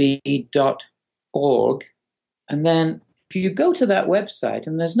www.tobeornottobe.org. And then if you go to that website,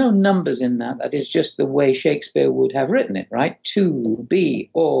 and there's no numbers in that, that is just the way Shakespeare would have written it, right?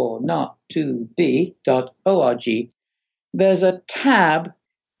 tobeornottobe.org. There's a tab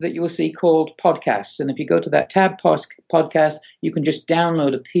that you will see called podcasts. And if you go to that tab podcast, you can just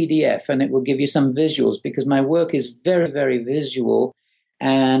download a PDF and it will give you some visuals, because my work is very, very visual,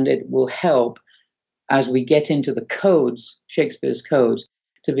 and it will help as we get into the codes, Shakespeare's codes,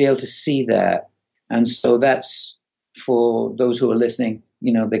 to be able to see that. And so that's for those who are listening,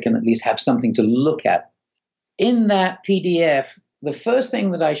 they can at least have something to look at. In that PDF, the first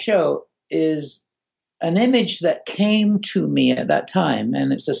thing that I show is an image that came to me at that time,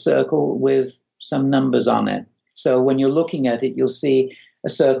 and it's a circle with some numbers on it. So when you're looking at it, you'll see a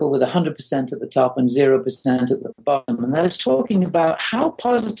circle with 100% at the top and 0% at the bottom. And that is talking about how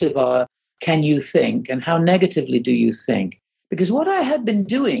positive can you think and how negatively do you think? Because what I had been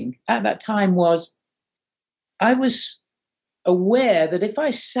doing at that time was I was aware that if I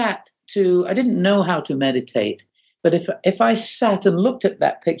I didn't know how to meditate, but if I sat and looked at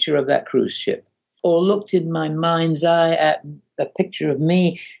that picture of that cruise ship, or looked in my mind's eye at a picture of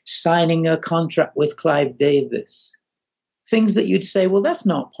me signing a contract with Clive Davis, things that you'd say, well, that's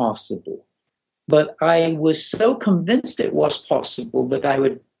not possible. But I was so convinced it was possible that I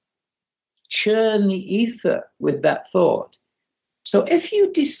would churn the ether with that thought. So if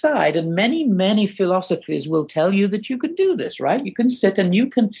you decide, and many, many philosophies will tell you that you can do this, right? You can sit and you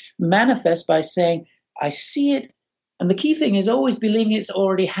can manifest by saying, I see it. And the key thing is always believing it's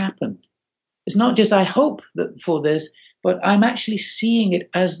already happened. It's not just I hope that for this, but I'm actually seeing it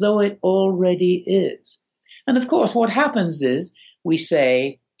as though it already is. And of course, what happens is we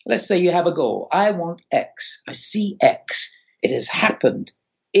say, let's say you have a goal. I want X. I see X. It has happened.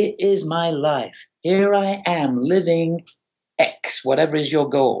 It is my life. Here I am living X, whatever is your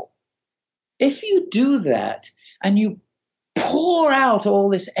goal. If you do that and you pour out all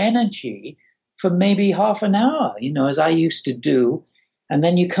this energy for maybe half an hour, as I used to do, and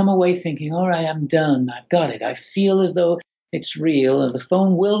then you come away thinking, all right, I'm done. I've got it. I feel as though it's real. And the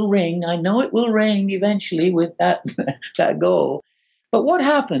phone will ring. I know it will ring eventually with that goal. But what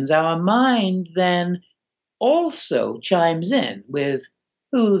happens? Our mind then also chimes in with,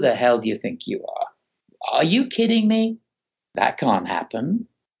 who the hell do you think you are? Are you kidding me? That can't happen,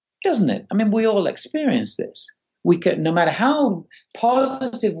 doesn't it? I mean, we all experience this. We can, no matter how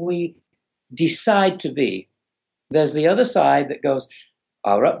positive we decide to be, there's the other side that goes,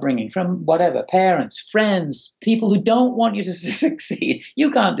 our upbringing from whatever, parents, friends, people who don't want you to succeed.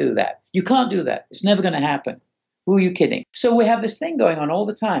 You can't do that. You can't do that. It's never going to happen. Who are you kidding? So we have this thing going on all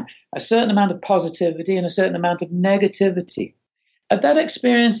the time, a certain amount of positivity and a certain amount of negativity. At that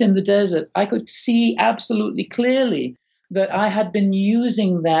experience in the desert, I could see absolutely clearly that I had been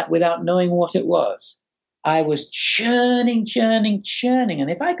using that without knowing what it was. I was churning. And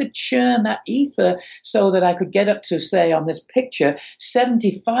if I could churn that ether so that I could get up to, say, on this picture,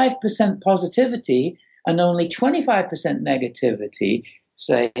 75% positivity and only 25% negativity,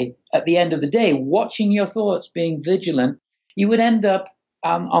 say, at the end of the day, watching your thoughts, being vigilant, you would end up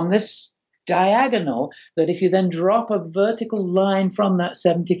on this diagonal that if you then drop a vertical line from that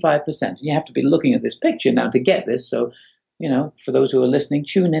 75%, and you have to be looking at this picture now to get this, so, for those who are listening,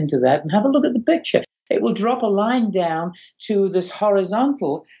 tune into that and have a look at the picture. It will drop a line down to this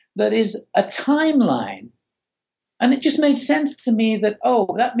horizontal that is a timeline. And it just made sense to me that,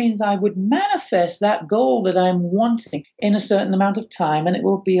 that means I would manifest that goal that I'm wanting in a certain amount of time, and it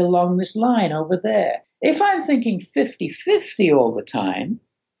will be along this line over there. If I'm thinking 50-50 all the time,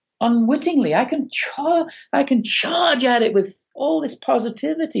 unwittingly, I can charge at it with all this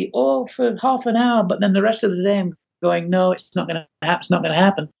positivity all for half an hour, but then the rest of the day I'm going, no, it's not going to happen. It's not going to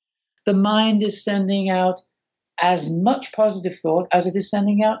happen. The mind is sending out as much positive thought as it is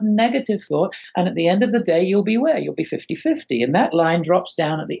sending out negative thought. And at the end of the day, you'll be where? You'll be 50-50. And that line drops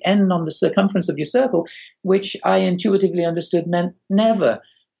down at the end on the circumference of your circle, which I intuitively understood meant never.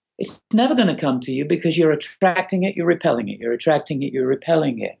 It's never going to come to you because you're attracting it, you're repelling it. You're attracting it, you're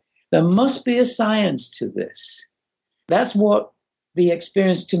repelling it. There must be a science to this. That's what the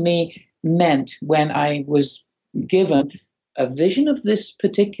experience to me meant when I was given a vision of this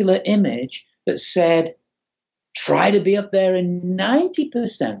particular image that said, try to be up there in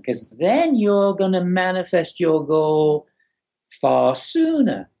 90%, because then you're going to manifest your goal far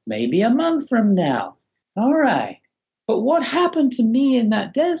sooner, maybe a month from now. All right. But what happened to me in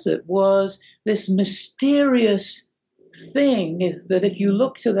that desert was this mysterious thing that if you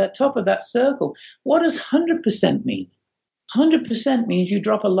look to the top of that circle, what does 100% mean? 100% means you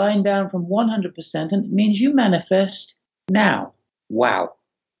drop a line down from 100%, and it means you manifest now. Wow.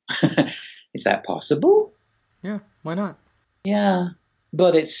 Is that possible? Yeah, why not? Yeah,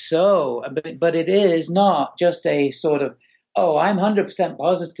 but it is not just a sort of, oh, I'm 100%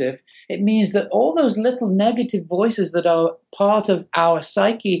 positive. It means that all those little negative voices that are part of our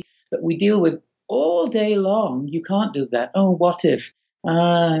psyche that we deal with all day long, you can't do that. Oh, what if?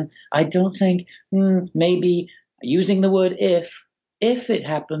 I don't think, maybe using the word if it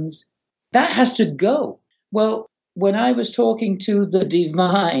happens, that has to go. Well, when I was talking to the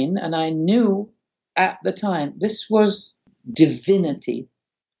divine, and I knew at the time this was divinity,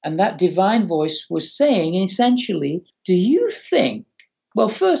 and that divine voice was saying essentially, do you think, well,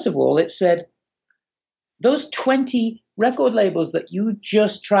 first of all, it said, those 20 record labels that you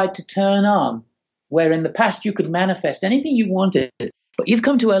just tried to turn on, where in the past you could manifest anything you wanted, but you've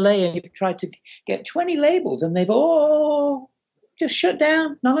come to LA and you've tried to get 20 labels and they've all just shut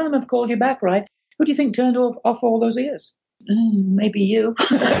down. None of them have called you back, right? Who do you think turned off all those ears? Maybe you.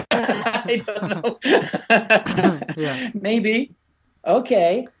 I don't know. Yeah. Maybe.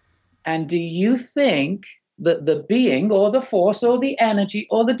 Okay. And do you think that the being or the force or the energy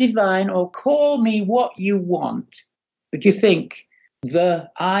or the divine, or call me what you want, but you think the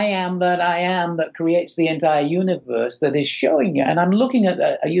I am that creates the entire universe that is showing you? And I'm looking at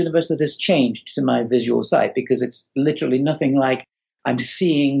a universe that has changed to my visual sight, because it's literally nothing like I'm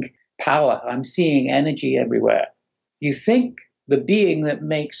seeing power. I'm seeing energy everywhere. You think the being that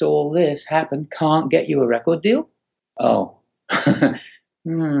makes all this happen can't get you a record deal? Oh,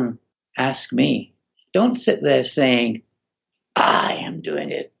 ask me. Don't sit there saying, I am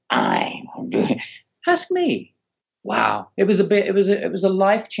doing it. I am doing it. Ask me. Wow. It was a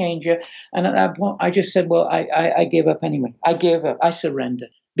life changer. And at that point, I just said, well, I give up anyway. I give up. I surrender,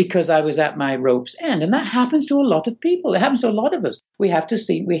 because I was at my rope's end. And that happens to a lot of people. It happens to a lot of us. We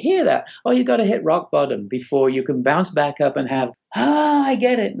hear that. Oh, you got to hit rock bottom before you can bounce back up and have, I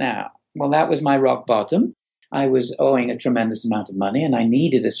get it now. Well, that was my rock bottom. I was owing a tremendous amount of money, and I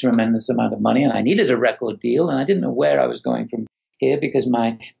needed a tremendous amount of money, and I needed a record deal, and I didn't know where I was going from here, because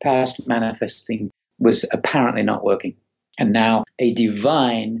my past manifesting was apparently not working. And now a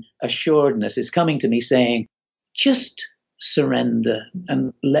divine assuredness is coming to me saying, just surrender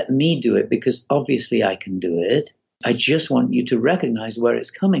and let me do it, because obviously I can do it. I just want you to recognize where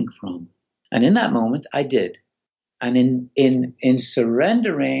it's coming from. And in that moment, I did. And in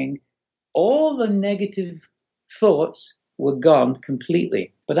surrendering, all the negative thoughts were gone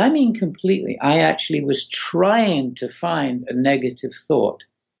completely. But I mean completely. I actually was trying to find a negative thought,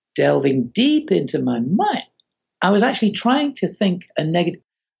 delving deep into my mind. I was actually trying to think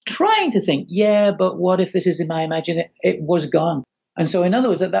yeah, but what if this is in my imagination? It was gone. And so, in other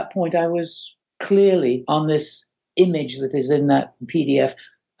words, at that point, I was clearly on this image that is in that PDF.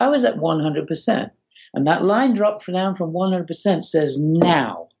 I was at 100%. And that line drop down from 100% says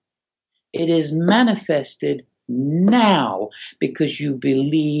now. It is manifested now, because you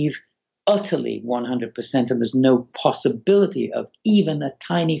believe utterly 100%, and there's no possibility of even a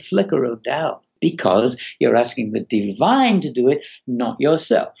tiny flicker of doubt, because you're asking the divine to do it, not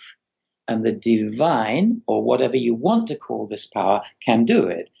yourself. And the divine, or whatever you want to call this power, can do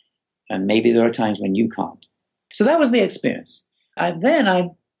it. And maybe there are times when you can't. So that was the experience.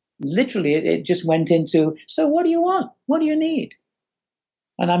 Then literally, it just went into, so what do you want? What do you need?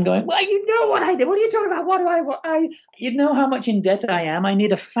 And I'm going, well, you know what I did. What are you talking about? What do I want? You know how much in debt I am. I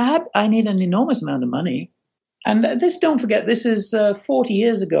need an enormous amount of money. And don't forget, this is 40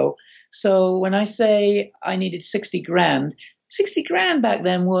 years ago. So when I say I needed 60 grand back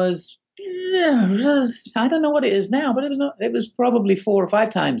then was, I don't know what it is now, but it was probably 4 or 5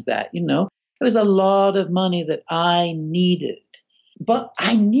 times that, It was a lot of money that I needed. But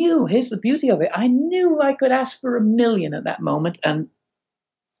I knew, here's the beauty of it, I knew I could ask for $1 million at that moment, and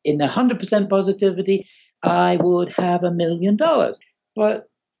in 100% positivity, I would have $1 million. But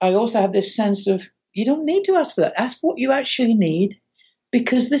I also have this sense of, you don't need to ask for that. Ask for what you actually need,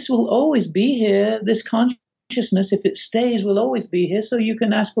 because this will always be here. This consciousness, if it stays, will always be here. So you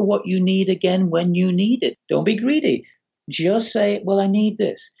can ask for what you need again when you need it. Don't be greedy. Just say, well, I need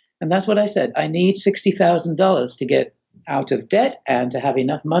this. And that's what I said. I need $60,000 to get out of debt and to have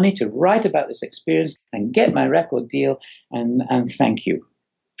enough money to write about this experience and get my record deal, and thank you.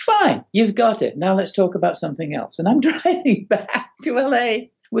 Fine, you've got it. Now let's talk about something else. And I'm driving back to LA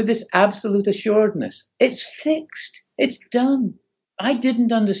with this absolute assuredness. It's fixed. It's done. I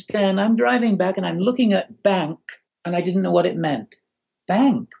didn't understand. I'm driving back and I'm looking at bank and I didn't know what it meant.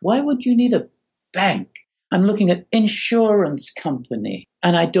 Bank? Why would you need a bank? I'm looking at insurance company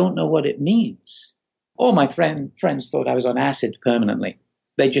and I don't know what it means. All my friends thought I was on acid permanently.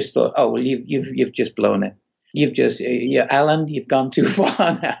 They just thought, oh, well, you've just blown it. Alan, you've gone too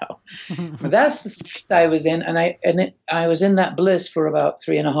far now. But that's the state I was in, and I was in that bliss for about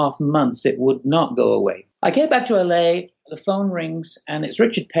 3.5 months. It would not go away. I get back to LA, the phone rings, and it's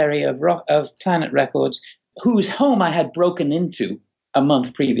Richard Perry of Planet Records, whose home I had broken into a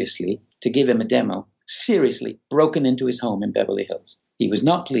month previously to give him a demo. Seriously, broken into his home in Beverly Hills. He was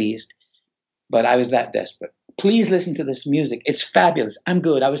not pleased, but I was that desperate. Please listen to this music. It's fabulous. I'm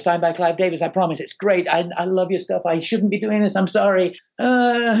good. I was signed by Clive Davis. I promise. It's great. I love your stuff. I shouldn't be doing this. I'm sorry.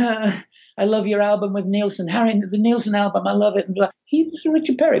 I love your album with Nielsen. Harry, the Nielsen album. I love it. He was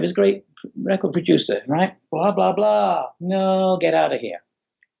Richard Perry. He was a great record producer, right? Blah, blah, blah. No, get out of here.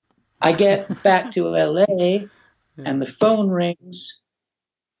 I get back to LA and the phone rings.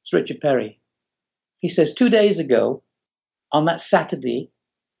 It's Richard Perry. He says, 2 days ago, on that Saturday,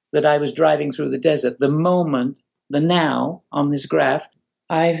 that I was driving through the desert, the now on this graph,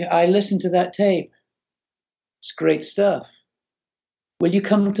 I listened to that tape. It's great stuff. Will you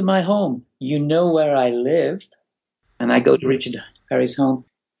come to my home? You know where I live. And I go to Richard Perry's home.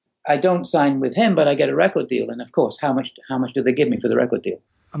 I don't sign with him, but I get a record deal. And of course, how much do they give me for the record deal?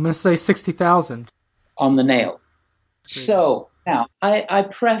 I'm going to say $60,000. On the nail. So now I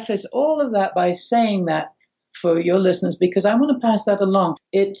preface all of that by saying that for your listeners, because I want to pass that along.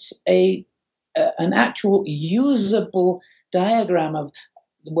 It's an actual usable diagram of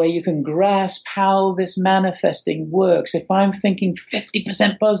where you can grasp how this manifesting works. If I'm thinking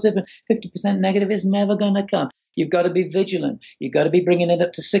 50% positive and 50% negative, is never going to come. You've got to be vigilant. You've got to be bringing it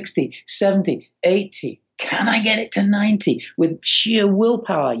up to 60, 70, 80. Can I get it to 90 with sheer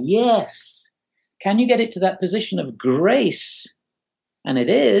willpower? Yes. Can you get it to that position of grace? And it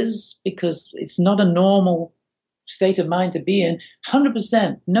is, because it's not a normal state of mind to be in.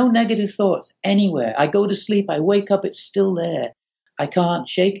 100%, no negative thoughts anywhere. I go to sleep, I wake up, it's still there. I can't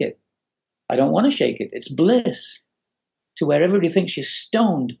shake it. I don't want to shake it. It's bliss to where everybody thinks you're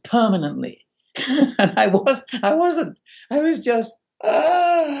stoned permanently. And I wasn't. I was just,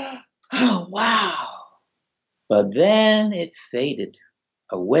 oh, wow. But then it faded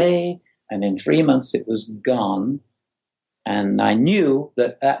away, and in 3 months it was gone. And I knew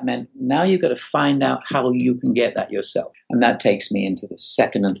that meant now you've got to find out how you can get that yourself. And that takes me into the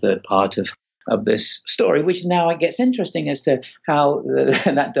second and third part of this story, which now it gets interesting as to how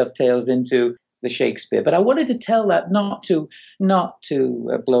that dovetails into the Shakespeare. But I wanted to tell that not to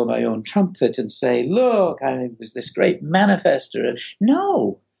blow my own trumpet and say, look, I was this great manifester.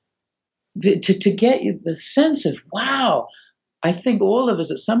 No, to get you the sense of, wow, I think all of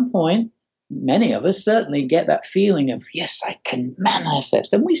us at some point, many of us certainly get that feeling of, yes, I can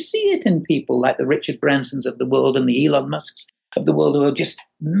manifest. And we see it in people like the Richard Bransons of the world and the Elon Musks of the world who are just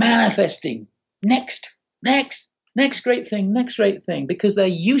manifesting next great thing, because they're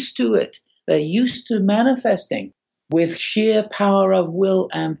used to it. They're used to manifesting with sheer power of will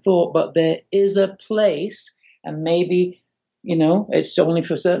and thought. But there is a place, and maybe, it's only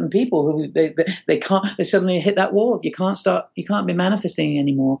for certain people who they can't. They suddenly hit that wall. You can't be manifesting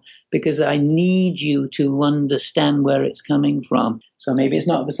anymore because I need you to understand where it's coming from. So maybe it's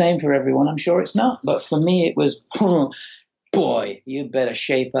not the same for everyone. I'm sure it's not. But for me, it was, boy, you better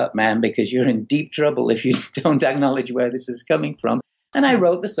shape up, man, because you're in deep trouble if you don't acknowledge where this is coming from. And I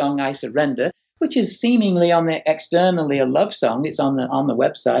wrote the song I Surrender, which is seemingly externally a love song. It's on the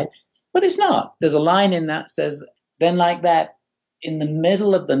website, but it's not. There's a line in that says, then like that, in the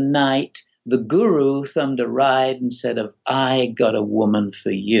middle of the night, the guru thumbed a ride and said, I got a woman for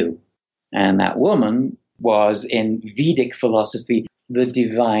you. And that woman was, in Vedic philosophy, the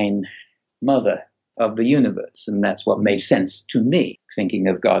divine mother of the universe. And that's what made sense to me, thinking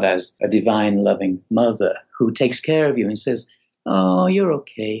of God as a divine, loving mother who takes care of you and says, oh, you're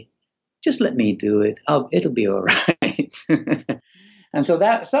okay. Just let me do it. It'll be all right. And so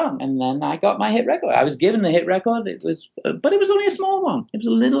that song, and then I got my hit record. I was given the hit record. But it was only a small one. It was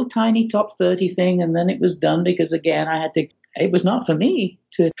a little tiny top 30 thing, and then it was done because, again, it was not for me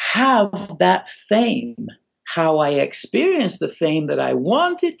to have that fame, how I experienced the fame that I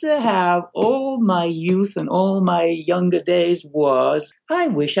wanted to have all my youth and all my younger days was, I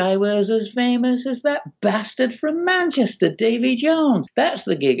wish I was as famous as that bastard from Manchester, Davy Jones. That's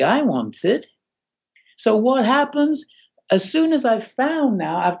the gig I wanted. So what happens? As soon as I've found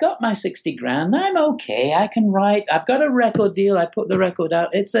now, I've got my 60 grand, I'm okay, I can write, I've got a record deal, I put the record out,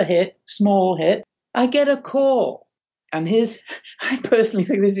 it's a hit, small hit. I get a call. And I personally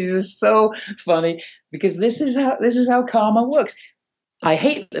think this is just so funny because this is how karma works. I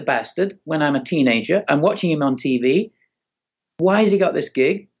hate the bastard when I'm a teenager. I'm watching him on TV. Why has he got this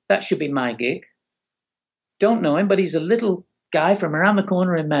gig? That should be my gig. Don't know him, but he's a little guy from around the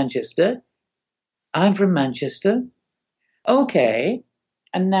corner in Manchester. I'm from Manchester. Okay.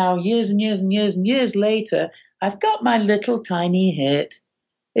 And now years and years and years and years later, I've got my little tiny hit.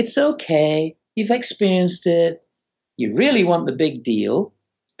 It's okay. You've experienced it. You really want the big deal.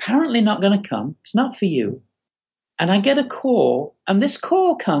 Apparently not going to come. It's not for you. And I get a call, and this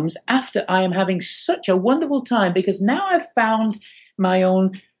call comes after I am having such a wonderful time because now I've found my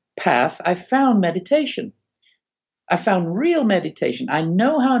own path. I found meditation. I found real meditation. I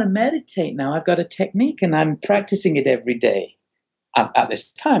know how to meditate now. I've got a technique, and I'm practicing it every day. At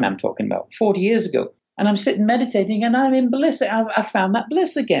this time, I'm talking about 40 years ago. And I'm sitting meditating, and I'm in bliss. I found that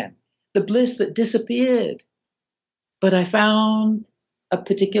bliss again, the bliss that disappeared. But I found a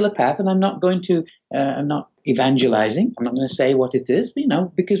particular path, and I'm not evangelizing. I'm not going to say what it is,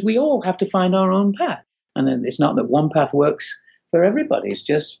 because we all have to find our own path. And it's not that one path works for everybody. It's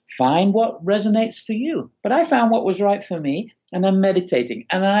just find what resonates for you. But I found what was right for me, and I'm meditating.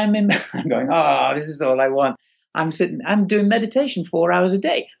 And I'm going, oh, this is all I want. I'm doing meditation 4 hours a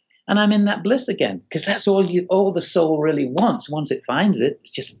day. And I'm in that bliss again, because that's all the soul really wants. Once it finds it,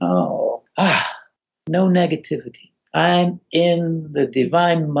 it's just, no negativity. I'm in the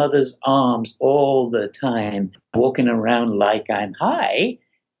Divine Mother's arms all the time, walking around like I'm high,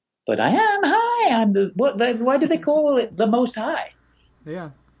 but I am high. Why do they call it the Most High?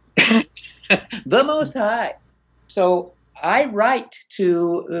 Yeah. The Most High. So I write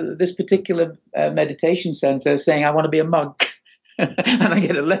to this particular meditation center saying I want to be a monk. And I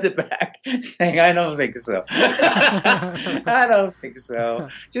get a letter back saying, I don't think so. I don't think so.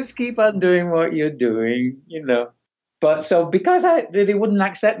 Just keep on doing what you're doing, But so because they wouldn't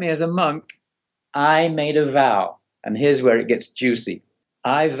accept me as a monk, I made a vow. And here's where it gets juicy.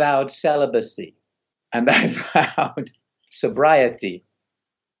 I vowed celibacy. And I vowed sobriety.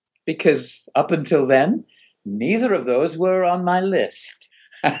 Because up until then, neither of those were on my list.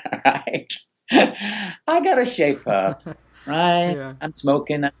 Right? I got to shape up. Right? Yeah. I'm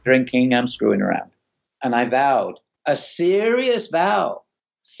smoking, I'm drinking, I'm screwing around. And I vowed a serious vow.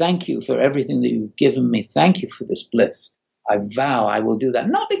 Thank you for everything that you've given me. Thank you for this bliss. I vow I will do that.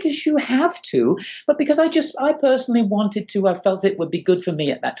 Not because you have to, but because I personally wanted to. I felt it would be good for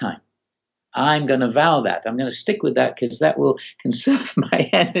me at that time. I'm going to vow that. I'm going to stick with that because that will conserve my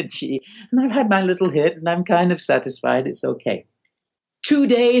energy. And I've had my little hit and I'm kind of satisfied. It's okay. 2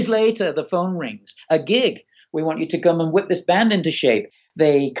 days later, the phone rings. A gig. We want you to come and whip this band into shape.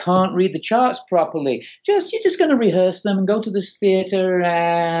 They can't read the charts properly. You're just going to rehearse them and go to this theater,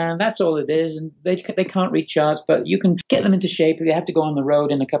 and that's all it is. And they can't read charts, but you can get them into shape. They have to go on the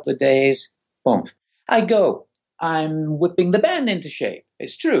road in a couple of days. Boom. I go. I'm whipping the band into shape.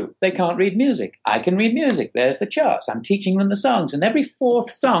 It's true. They can't read music. I can read music. There's the charts. I'm teaching them the songs, and every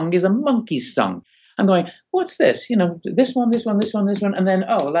fourth song is a monkey's song. I'm going, what's this? This one, this one, this one, this one. And then,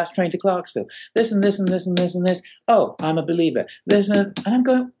 Last Train to Clarksville. This and this and this and this and this. Oh, I'm a believer. This and I'm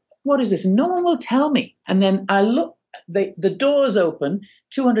going, what is this? And no one will tell me. And then I look, the doors open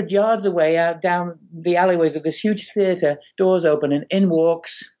 200 yards away out down the alleyways of this huge theater. Doors open and in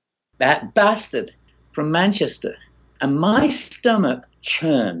walks that bastard from Manchester. And my stomach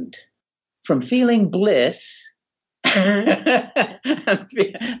churned from feeling bliss and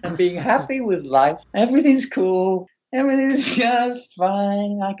being happy with life. Everything's cool. Everything's just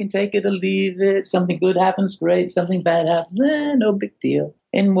fine. I can take it or leave it. Something good happens, great. Something bad happens, no big deal.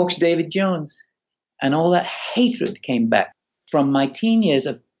 In walks David Jones. And all that hatred came back from my teen years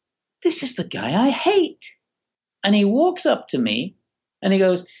of, this is the guy I hate. And he walks up to me and he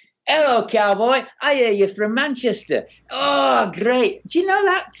goes, hello, cowboy. I hear you're from Manchester. Oh, great. Do you know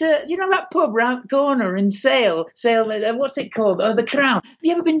that pub round the corner in Sale, what's it called? Oh, the Crown. Have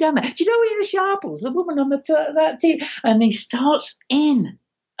you ever been down there? Do you know Ian Sharples, the woman on that team? And he starts in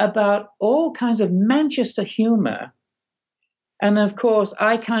about all kinds of Manchester humor. And, of course,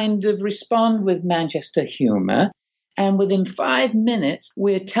 I kind of respond with Manchester humor. And within 5 minutes,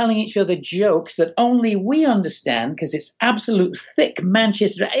 we're telling each other jokes that only we understand because it's absolute thick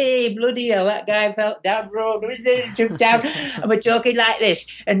Manchester. Hey, bloody hell, that guy fell down the road. Took down. And we're talking like this.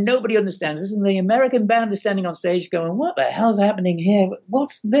 And nobody understands this. And the American band is standing on stage going, what the hell's happening here?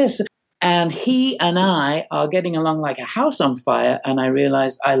 What's this? And he and I are getting along like a house on fire. And I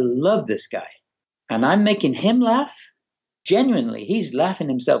realize I love this guy. And I'm making him laugh. Genuinely, he's laughing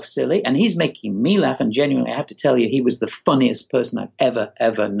himself silly, and he's making me laugh. And genuinely, I have to tell you, he was the funniest person I've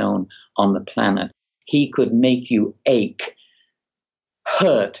ever known on the planet. He could make you ache,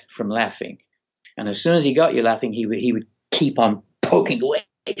 hurt from laughing. And as soon as he got you laughing, he would keep on poking away.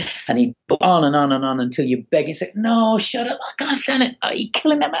 And he'd go on and on and on until you beg and say, no, shut up, I can't stand it. Are you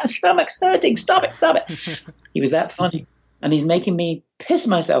killing me? My stomach's hurting. Stop it. He was that funny. And he's making me piss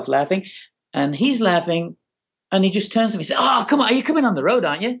myself laughing. And he's laughing. And he just turns to me and says, oh, come on, are you coming on the road,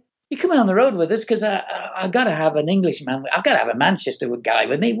 aren't you? You're coming on the road with us because I got to have an Englishman. I've got to have a Manchester guy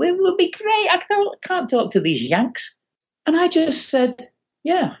with me. It will be great. I can't talk to these Yanks. And I just said,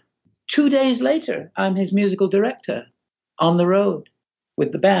 yeah. 2 days later, I'm his musical director on the road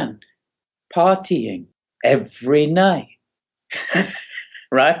with the band, partying every night.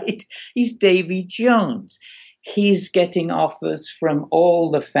 Right? He's Davy Jones. He's getting offers from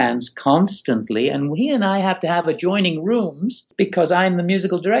all the fans constantly, and he and I have to have adjoining rooms because I'm the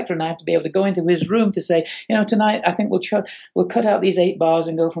musical director, and I have to be able to go into his room to say, tonight I think we'll cut out these 8 bars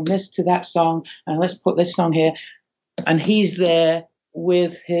and go from this to that song, and let's put this song here. And he's there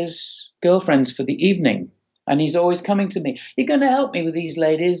with his girlfriends for the evening, and he's always coming to me. You're going to help me with these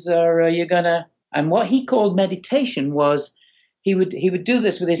ladies, or are you going to? And what he called meditation was. He would do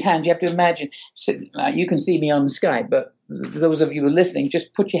this with his hands. You have to imagine. You can see me on Skype, but those of you who are listening,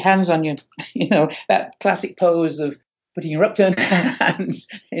 just put your hands on your, that classic pose of putting your upturned hands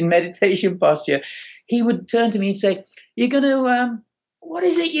in meditation posture. He would turn to me and say, "You're going to, what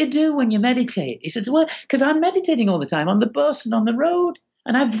is it you do when you meditate?" He says, "Well, because I'm meditating all the time on the bus and on the road,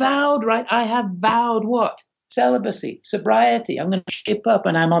 and I have vowed what? Celibacy, sobriety. I'm going to shape up,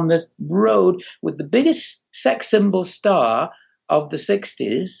 and I'm on this road with the biggest sex symbol star of the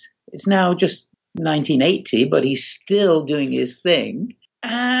 60s. It's now just 1980, but he's still doing his thing.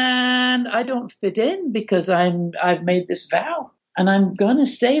 And I don't fit in because I've made this vow, and I'm going to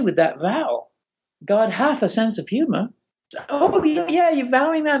stay with that vow. God hath a sense of humor. Oh, yeah, you're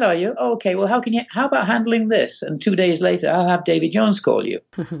vowing that, are you? Okay, well, how about handling this? And 2 days later, I'll have Davy Jones call you,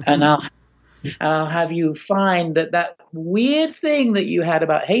 and I'll have you find that weird thing that you had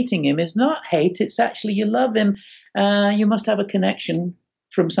about hating him is not hate. It's actually you love him. You must have a connection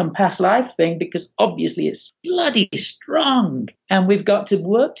from some past life thing because obviously it's bloody strong. And we've got to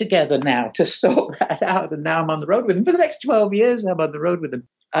work together now to sort that out. And now I'm on the road with him. For the next 12 years, I'm on the road with him.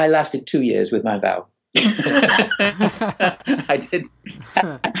 I lasted 2 years with my vow. I did.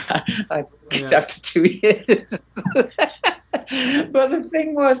 I broke it after 2 years. But the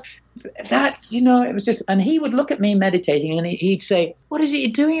thing was that, it was just, and he would look at me meditating and he'd say, what is it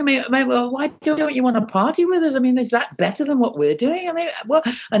you're doing? I mean, well, why don't you want to party with us? I mean, is that better than what we're doing? I mean, well,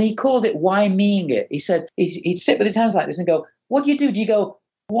 and he called it why meing it. He said, he'd sit with his hands like this and go, what do? Do you go,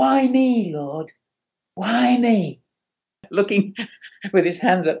 why me, Lord? Why me? Looking with his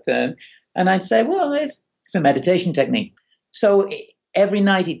hands upturned. And I'd say, well, it's a meditation technique. So every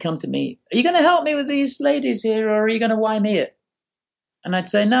night he'd come to me, are you going to help me with these ladies here, or are you going to why me it? And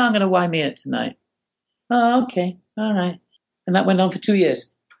I'd say, no, I'm going to why me it tonight. Oh, okay. All right. And that went on for 2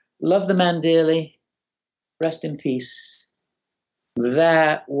 years. Love the man dearly. Rest in peace.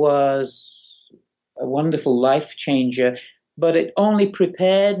 That was a wonderful life changer, but it only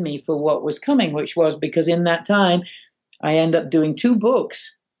prepared me for what was coming, which was because in that time, I ended up doing 2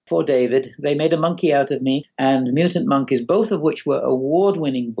 books for David. They made a monkey out of me and Mutant Monkeys, both of which were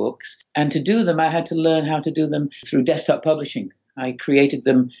award-winning books. And to do them, I had to learn how to do them through desktop publishing. I created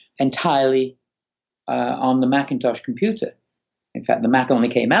them entirely on the Macintosh computer. In fact, the Mac only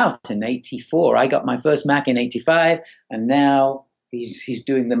came out in 84. I got my first Mac in 85, and now he's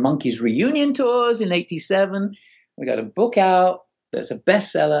doing the Monkeys reunion tours in 87. We got a book out that's a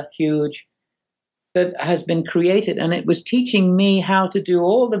bestseller, huge, that has been created, and it was teaching me how to do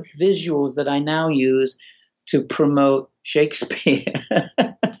all the visuals that I now use to promote Shakespeare,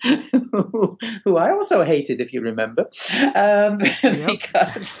 who I also hated, if you remember,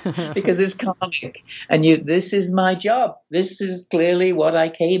 because it's comic. And this is my job. This is clearly what I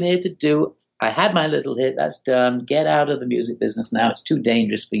came here to do. I had my little hit. That's done. Get out of the music business now. It's too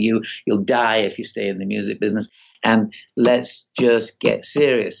dangerous for you. You'll die if you stay in the music business. And let's just get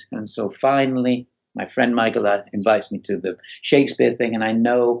serious. And so finally, my friend Michael invites me to the Shakespeare thing, and I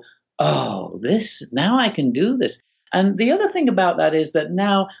know, now I can do this. And the other thing about that is that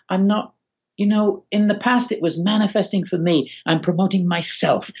now I'm not, in the past it was manifesting for me. I'm promoting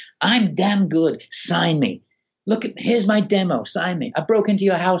myself. I'm damn good. Sign me. Here's my demo. Sign me. I broke into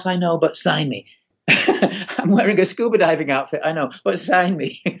your house, I know, but sign me. I'm wearing a scuba diving outfit, I know, but sign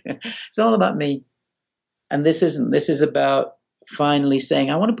me. It's all about me. And this isn't. This is about finally saying,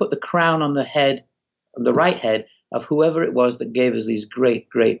 I want to put the crown on the head, the right head of whoever it was that gave us these great,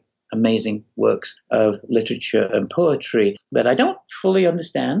 great, amazing works of literature and poetry that I don't fully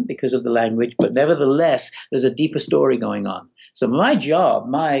understand because of the language, but nevertheless, there's a deeper story going on. So my job,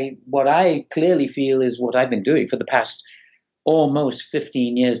 what I clearly feel is what I've been doing for the past almost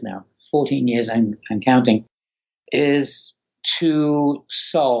 15 years now, 14 years I'm counting, is to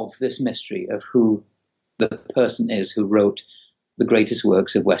solve this mystery of who the person is who wrote the greatest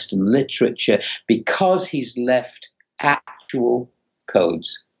works of Western literature, because he's left actual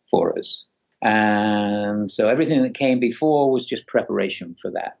codes for us. And so everything that came before was just preparation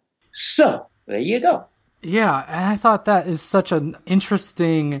for that. So there you go. Yeah, and I thought that is such an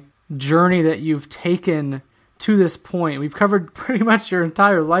interesting journey that you've taken to this point. We've covered pretty much your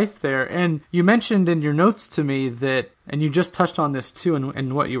entire life there. And you mentioned in your notes to me that, and you just touched on this too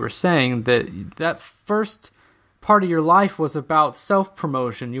in what you were saying, that first part of your life was about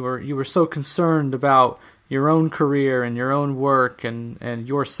self-promotion. You were so concerned about your own career and your own work and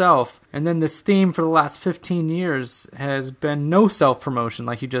yourself. And then this theme for the last 15 years has been no self-promotion,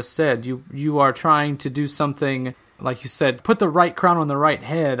 like you just said. You are trying to do something, like you said, put the right crown on the right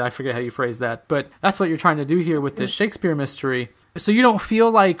head. I forget how you phrase that, but that's what you're trying to do here with this Shakespeare mystery. So you don't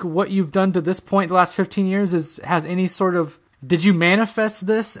feel like what you've done to this point, the last 15 years, has any sort of... Did you manifest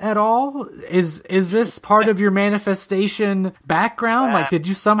this at all? Is this part of your manifestation background? Like, did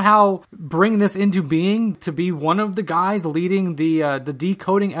you somehow bring this into being to be one of the guys leading the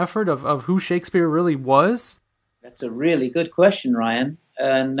decoding effort of who Shakespeare really was? That's a really good question, Ryan.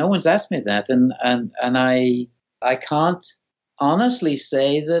 No one's asked me that, and I can't honestly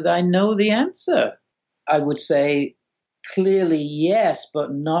say that I know the answer. I would say clearly yes,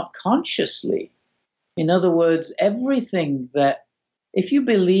 but not consciously. In other words, everything that, if you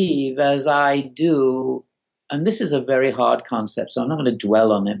believe as I do, and this is a very hard concept, so I'm not going to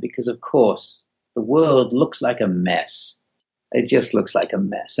dwell on it because, of course, the world looks like a mess. It just looks like a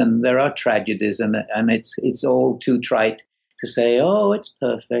mess. And there are tragedies, and it's all too trite to say, oh, it's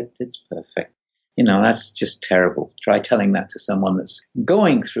perfect, it's perfect. That's just terrible. Try telling that to someone that's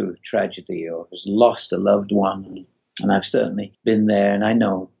going through tragedy or has lost a loved one. And I've certainly been there, and I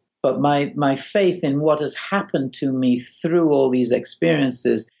know. But my faith in what has happened to me through all these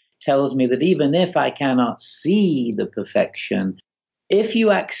experiences tells me that even if I cannot see the perfection, if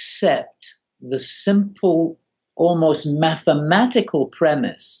you accept the simple, almost mathematical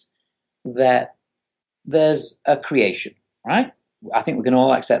premise that there's a creation, right? I think we can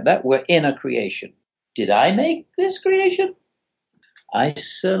all accept that. We're in a creation. Did I make this creation? I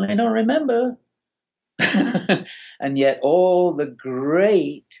certainly don't remember. And yet all the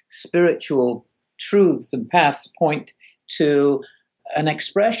great spiritual truths and paths point to an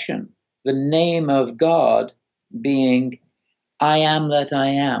expression, the name of God being I am that I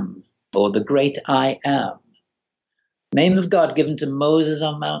am, or the great I am. Name of God given to Moses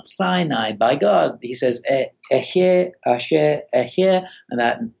on Mount Sinai by God. He says, Eheh, Asher, Eheh, and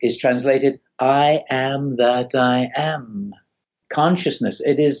that is translated, I am that I am. Consciousness.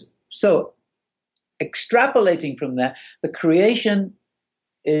 It is so. Extrapolating from that, the creation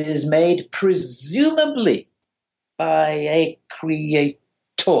is made presumably by a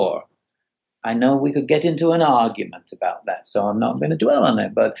creator. I know we could get into an argument about that, so I'm not going to dwell on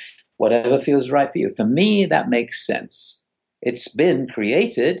it, but whatever feels right for you. For me, that makes sense. It's been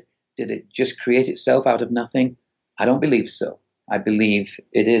created. Did it just create itself out of nothing? I don't believe so. I believe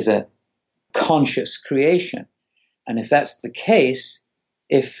it is a conscious creation. And if that's the case,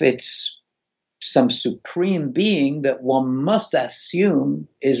 if it's some supreme being that one must assume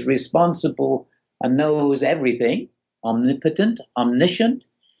is responsible and knows everything, omnipotent, omniscient,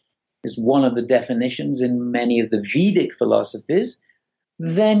 is one of the definitions in many of the Vedic philosophies,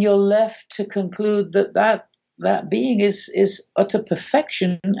 then you're left to conclude that being is utter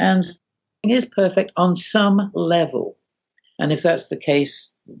perfection and is perfect on some level. And if that's the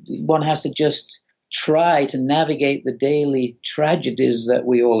case, one has to just try to navigate the daily tragedies that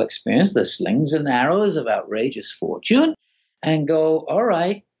we all experience, the slings and arrows of outrageous fortune, and go, all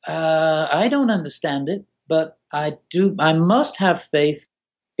right, I don't understand it, but I must have faith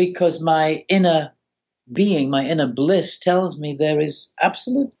because my inner being, my inner bliss tells me there is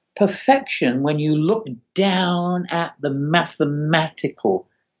absolute perfection when you look down at the mathematical,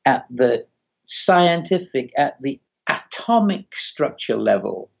 at the scientific, at the atomic structure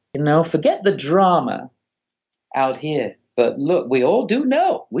level. Forget the drama out here. But look, we all do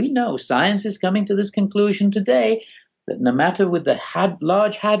know. We know science is coming to this conclusion today that no matter with the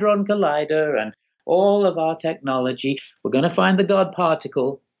Large Hadron Collider and all of our technology, we're going to find the God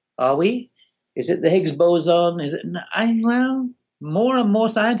particle. Are we? Is it the Higgs boson? Is it? Well, more and more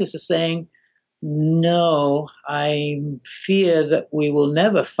scientists are saying, no, I fear that we will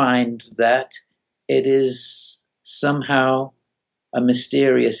never find that. It is somehow a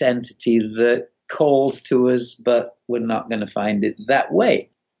mysterious entity that calls to us, but we're not going to find it that way.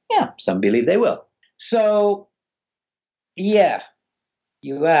 Yeah, some believe they will. So, yeah,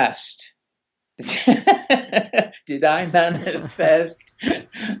 you asked, did I manifest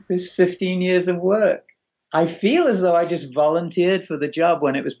this 15 years of work? I feel as though I just volunteered for the job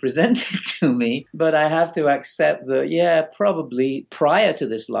when it was presented to me, but I have to accept that, yeah, probably prior to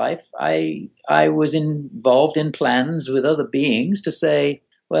this life, I was involved in plans with other beings to say,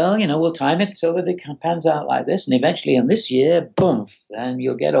 well, we'll time it so that it pans out like this, and eventually in this year, boom, and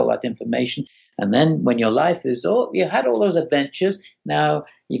you'll get all that information. And then when your life is, you had all those adventures, now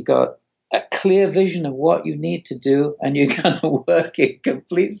you've got a clear vision of what you need to do, and you're going to work in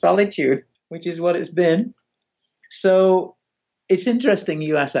complete solitude, which is what it's been. So it's interesting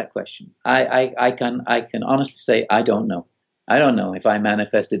you asked that question. I can honestly say I don't know. I don't know if I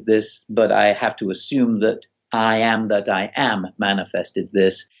manifested this, but I have to assume that I am manifested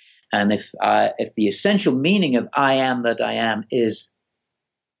this. And if the essential meaning of I am that I am is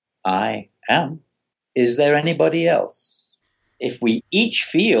I am, is there anybody else? If we each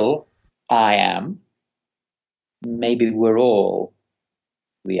feel I am, maybe we're all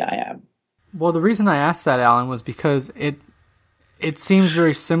the I am. Well, the reason I asked that, Alan, was because it seems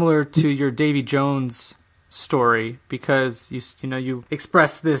very similar to your Davy Jones story, because you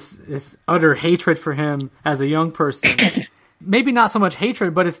express this utter hatred for him as a young person. Maybe not so much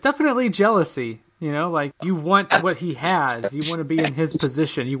hatred, but it's definitely jealousy. Like you want what he has, you want to be in his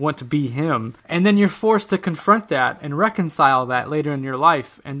position, you want to be him, and then you're forced to confront that and reconcile that later in your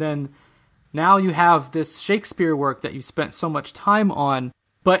life, and then now you have this Shakespeare work that you spent so much time on.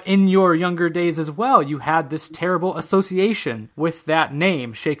 But in your younger days as well, you had this terrible association with that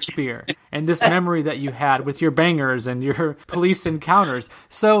name, Shakespeare, and this memory that you had with your bangers and your police encounters.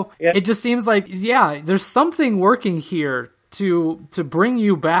 So It just seems like, there's something working here to bring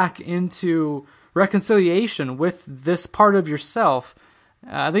you back into reconciliation with this part of yourself.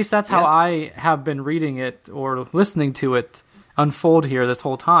 At least that's how I have been reading it or listening to it unfold here this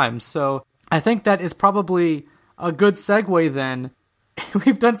whole time. So I think that is probably a good segue then.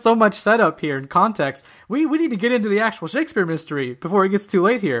 We've done so much setup here in context. We need to get into the actual Shakespeare mystery before it gets too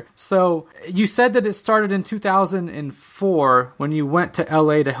late here. So you said that it started in 2004 when you went to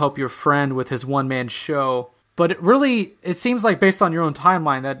LA to help your friend with his one-man show. But it seems like, based on your own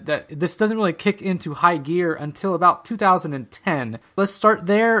timeline, that this doesn't really kick into high gear until about 2010. Let's start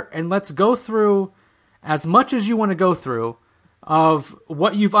there, and let's go through as much as you want to go through of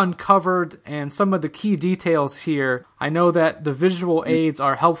what you've uncovered and some of the key details here. I know that the visual aids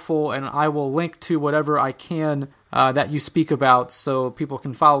are helpful, and I will link to whatever I can that you speak about so people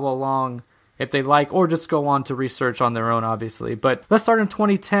can follow along if they like, or just go on to research on their own, obviously. But let's start in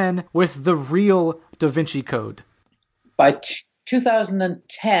 2010 with the real Da Vinci Code. By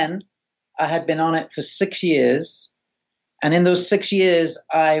 2010, I had been on it for 6 years, and in those 6 years,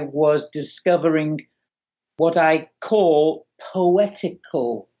 I was discovering what I call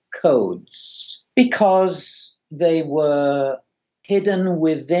poetical codes, because they were hidden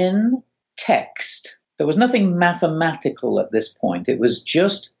within text. There was nothing mathematical at this point. It was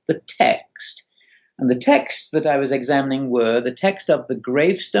just the text. And the texts that I was examining were the text of the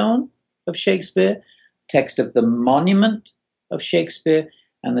gravestone of Shakespeare, text of the monument of Shakespeare,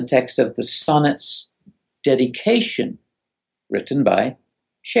 and the text of the sonnets dedication written by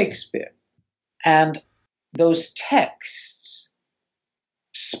Shakespeare. And those texts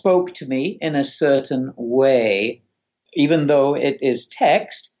spoke to me in a certain way. Even though it is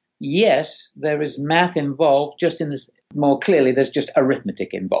text, yes, there is math involved, just in this more clearly, there's just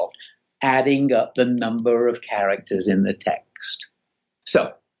arithmetic involved, adding up the number of characters in the text.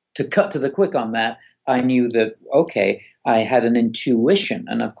 So, to cut to the quick on that, I knew that, okay, I had an intuition.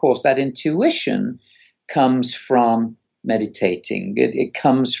 And of course, that intuition comes from meditating. It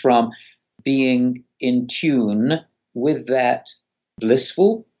comes from being in tune with that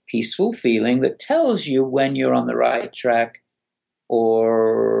blissful, peaceful feeling that tells you when you're on the right track,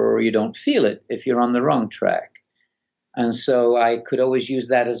 or you don't feel it if you're on the wrong track. And so I could always use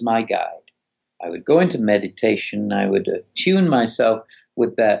that as my guide. I would go into meditation, I would attune myself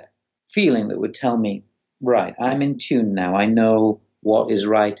with that feeling that would tell me Right. I'm in tune now. I know what is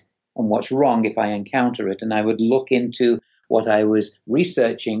right and what's wrong if I encounter it. And I would look into what I was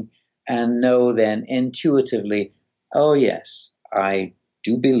researching and know then intuitively, oh, yes, I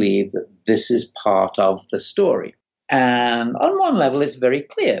do believe that this is part of the story. And on one level, it's very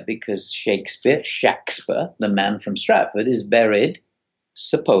clear because Shack-speare, the man from Stratford, is buried,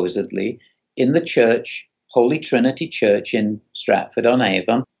 supposedly, in the church, Holy Trinity Church in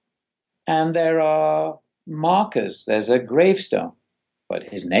Stratford-on-Avon. And there are markers. There's a gravestone, but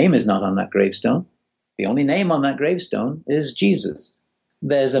his name is not on that gravestone. The only name on that gravestone is Jesus.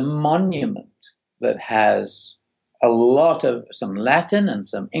 There's a monument that has a lot of some Latin and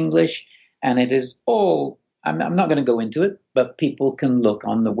some English, and it is all, I'm not going to go into it, but people can look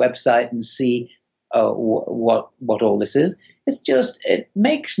on the website and see what all this is. It's just, it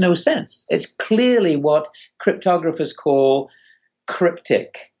makes no sense. It's clearly what cryptographers call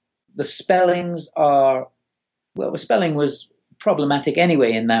cryptic. The spellings are, well, the spelling was problematic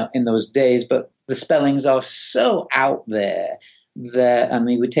anyway in those days, but the spellings are so out there that, I mean,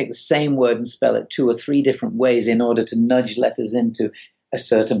 we would take the same word and spell it 2 or 3 different ways in order to nudge letters into a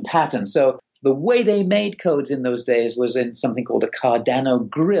certain pattern. So the way they made codes in those days was in something called a Cardano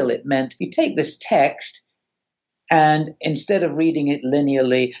grill. It meant you take this text, and instead of reading it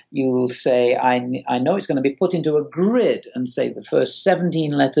linearly, you will say, I know it's going to be put into a grid, and say the first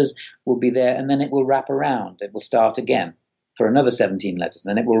 17 letters will be there, and then it will wrap around. It will start again for another 17 letters.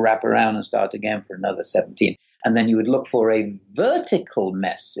 Then it will wrap around and start again for another 17. And then you would look for a vertical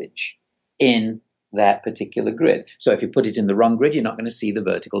message in that particular grid. So if you put it in the wrong grid, you're not going to see the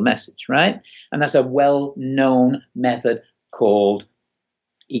vertical message, right? And that's a well-known method called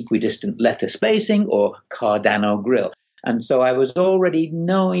equidistant letter spacing or Cardano grill. And so I was already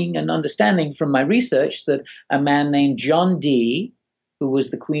knowing and understanding from my research that a man named John Dee, who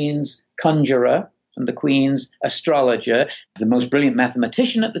was the Queen's conjurer and the Queen's astrologer, the most brilliant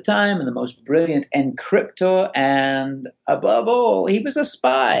mathematician at the time and the most brilliant encryptor, and above all, he was a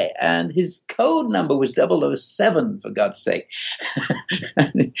spy, and his code number was 007, for God's sake.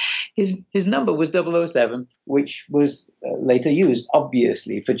 his number was 007, which was later used,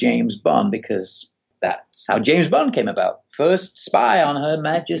 obviously, for James Bond, because that's how James Bond came about. First spy on Her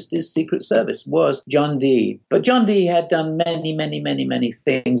Majesty's Secret Service was John Dee. But John Dee had done many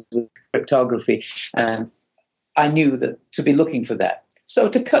things with cryptography, and I knew that to be looking for that. So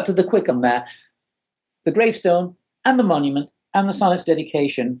to cut to the quick on that, the gravestone and the monument and the sonnet's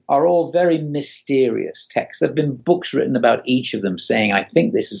dedication are all very mysterious texts. There have been books written about each of them saying, I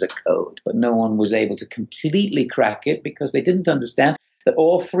think this is a code, but no one was able to completely crack it because they didn't understand that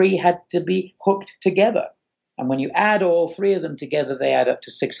all 3 had to be hooked together. And when you add all 3 of them together, they add up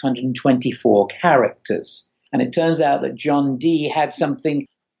to 624 characters. And it turns out that John Dee had something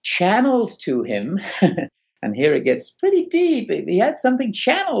channeled to him, and here it gets pretty deep. He had something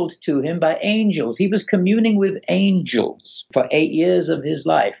channeled to him by angels. He was communing with angels for 8 years of his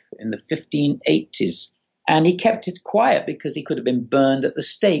life in the 1580s. And he kept it quiet because he could have been burned at the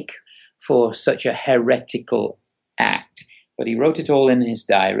stake for such a heretical act. But he wrote it all in his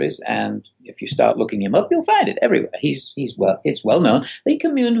diaries, and if you start looking him up, you'll find it everywhere. It's well known that he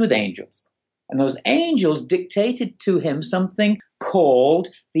communed with angels. And those angels dictated to him something called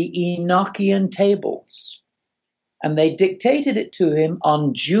the Enochian Tables. And they dictated it to him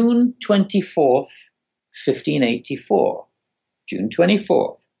on June 24th, 1584. June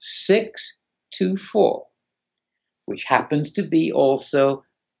 24th, 624, which happens to be also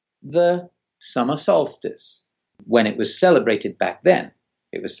the summer solstice. When it was celebrated back then,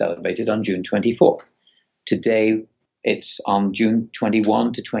 it was celebrated on June 24th. Today, it's on June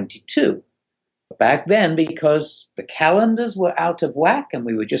 21 to 22. Back then, because the calendars were out of whack and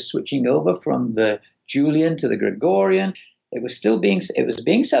we were just switching over from the Julian to the Gregorian, it was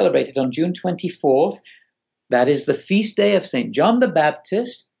being celebrated on June 24th. That is the feast day of St. John the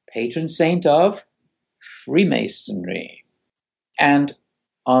Baptist, patron saint of Freemasonry. And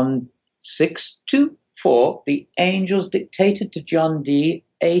on 624, the angels dictated to John Dee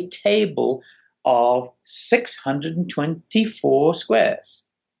a table of 624 squares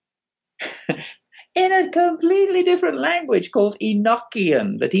in a completely different language called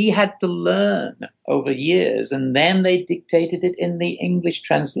Enochian that he had to learn over years. And then they dictated it in the English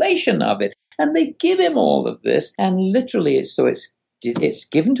translation of it. And they give him all of this. And literally, it's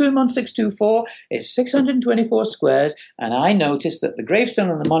given to him on 624. It's 624 squares. And I noticed that the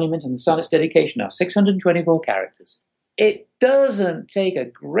gravestone and the monument and the sonnet's dedication are 624 characters. It doesn't take a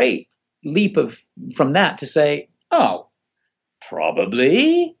great leap from that to say, oh,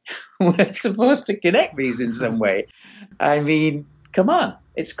 probably we're supposed to connect these in some way. I mean, come on.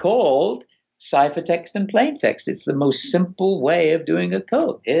 It's called ciphertext and plaintext. It's the most simple way of doing a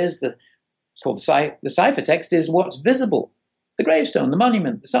code. It's called the ciphertext is what's visible. The gravestone, the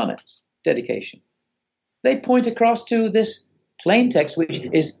monument, the sonnets, dedication. They point across to this plaintext, which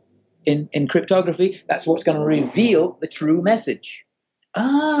is in cryptography, that's what's going to reveal the true message.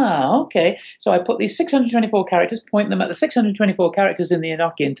 Okay. So I put these 624 characters, point them at the 624 characters in the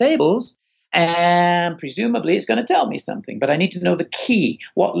Enochian tables, and presumably it's going to tell me something. But I need to know the key.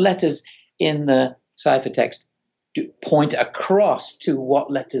 What letters in the ciphertext point across to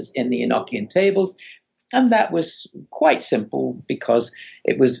what letters in the Enochian tables? And that was quite simple because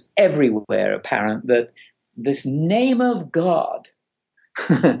it was everywhere apparent that this name of God,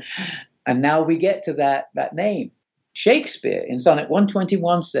 and now we get to that name. Shakespeare in Sonnet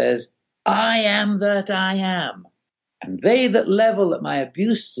 121 says, I am that I am, and they that level at my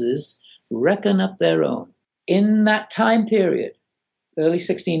abuses reckon up their own. In that time period, early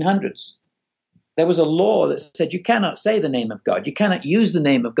 1600s, there was a law that said you cannot say the name of God. You cannot use the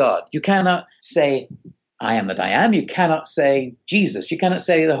name of God. You cannot say, I am that I am. You cannot say Jesus. You cannot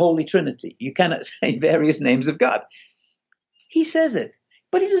say the Holy Trinity. You cannot say various names of God. He says it,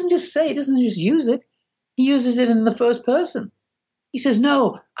 but he doesn't just say it, doesn't just use it. He uses it in the first person. He says,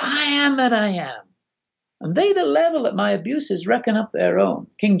 no, I am that I am. And they that level at my abuses reckon up their own.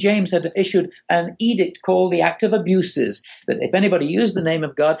 King James had issued an edict called the Act of Abuses, that if anybody used the name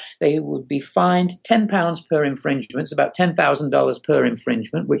of God, they would be fined £10 per infringement. It's about $10,000 per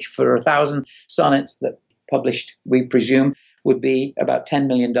infringement, which for 1,000 sonnets that published, we presume, would be about $10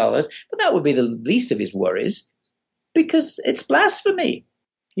 million. But that would be the least of his worries, because it's blasphemy.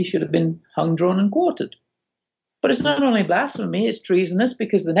 He should have been hung, drawn, and quartered. But it's not only blasphemy, it's treasonous,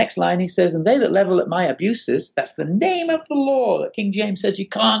 because the next line he says, and they that level at my abuses, that's the name of the law that King James says you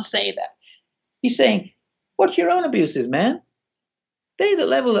can't say that. He's saying, what's your own abuses, man? They that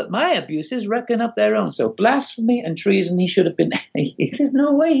level at my abuses reckon up their own. So blasphemy and treason, he should have been, there's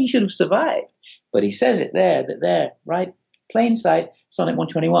no way he should have survived. But he says it there, right? Plain sight, Sonnet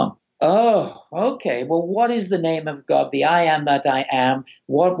 121. Oh, okay. Well, what is the name of God? The I am that I am.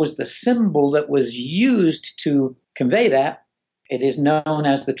 What was the symbol that was used to convey that? It is known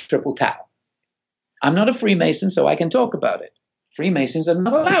as the triple tau. I'm not a Freemason, so I can talk about it. Freemasons are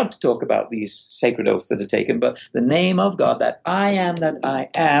not allowed to talk about these sacred oaths that are taken, but the name of God, that I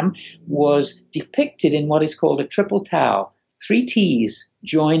am, was depicted in what is called a triple tau, 3 T's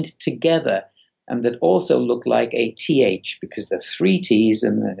joined together, and that also look like a TH, because there are 3 T's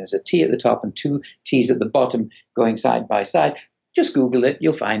and there's a T at the top and 2 T's at the bottom going side by side. Just Google it,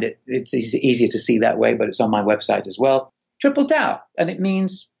 you'll find it. It's easier to see that way, but it's on my website as well. Triple tau, and it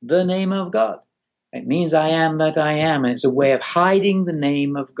means the name of God. It means I am that I am, and it's a way of hiding the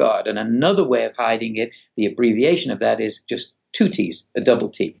name of God. And another way of hiding it, the abbreviation of that is just 2 T's, a double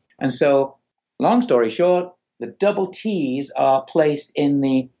T. And so, long story short, the double T's are placed in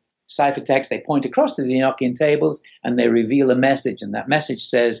the ciphertext. They point across to the Enochian tables, and they reveal a message. And that message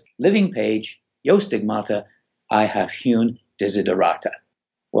says, living page, yo stigmata, I have hewn desiderata.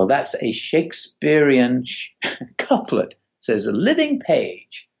 Well, that's a Shakespearean couplet. It says, a living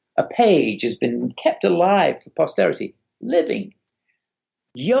page. A page has been kept alive for posterity. Living.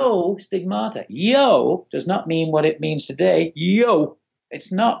 Yo stigmata. Yo does not mean what it means today. Yo.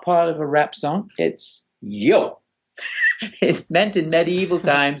 It's not part of a rap song. It's yo. It meant in medieval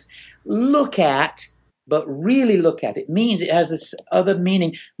times, look at, but really look at. It means it has this other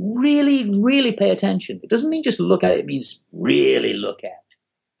meaning. Really, really pay attention. It doesn't mean just look at. It means really look at.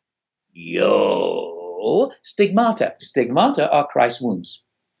 Yo. Stigmata. Stigmata are Christ's wounds.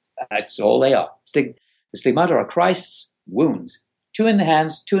 That's all they are. The stigmata are Christ's wounds. 2 in the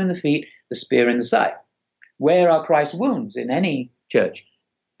hands, 2 in the feet, the spear in the side. Where are Christ's wounds in any church?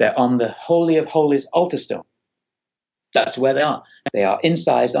 They're on the Holy of Holies altar stone. That's where they are. They are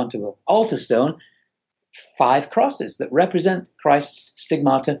incised onto an altar stone, 5 crosses that represent Christ's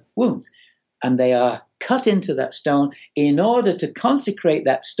stigmata wounds. And they are cut into that stone in order to consecrate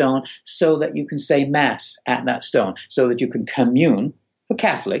that stone so that you can say Mass at that stone, so that you can commune. For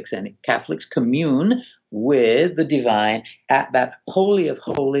Catholics, and Catholics commune with the divine at that Holy of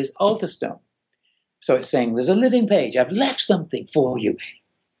Holies altar stone. So it's saying, there's a living page. I've left something for you.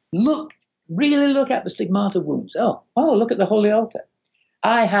 Look, really look at the stigmata wounds. Oh, look at the holy altar.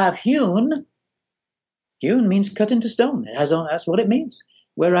 I have hewn. Hewn means cut into stone. That's what it means.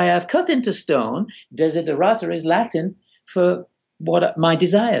 Where I have cut into stone, desiderata is Latin for what my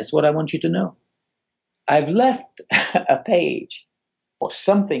desires, what I want you to know. I've left a page, or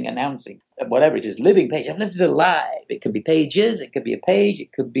something announcing, whatever it is, living page. I've left it alive. It could be pages, it could be a page,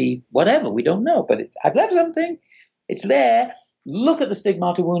 it could be whatever, we don't know. But I've left something. It's there, look at the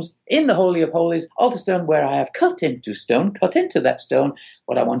stigmata wounds in the Holy of Holies, altar stone, where I have cut into that stone,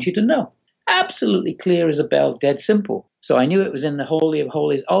 what I want you to know. Absolutely clear as a bell, dead simple. So I knew it was in the Holy of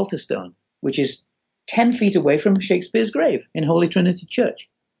Holies altar stone, which is 10 feet away from Shakespeare's grave in Holy Trinity Church.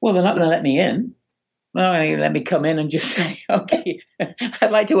 Well, they're not going to let me in. Well, let me come in and just say, okay,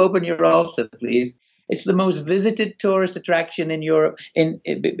 I'd like to open your altar, please. It's the most visited tourist attraction in Europe, in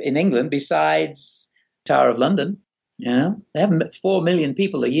England, besides Tower of London. You know, they have 4 million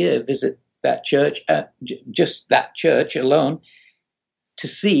people a year visit that church, just that church alone, to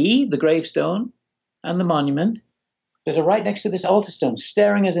see the gravestone and the monument that are right next to this altar stone,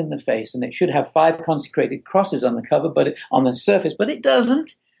 staring us in the face. And it should have 5 consecrated crosses on the cover, on the surface, but it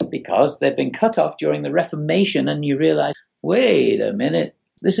doesn't, because they've been cut off during the Reformation. And you realize, wait a minute,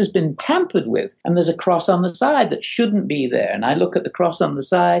 this has been tampered with. And there's a cross on the side that shouldn't be there. And I look at the cross on the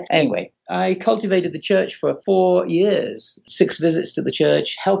side. Anyway, I cultivated the church for 4 years, 6 visits to the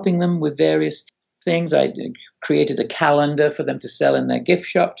church, helping them with various things. I created a calendar for them to sell in their gift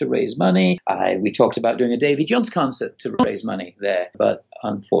shop to raise money. We talked about doing a Davy Jones concert to raise money there, but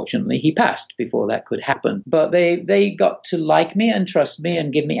unfortunately he passed before that could happen. But they got to like me and trust me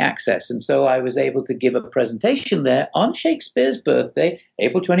and give me access, and so I was able to give a presentation there on Shakespeare's birthday,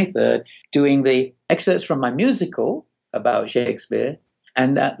 April 23rd, doing the excerpts from my musical about Shakespeare.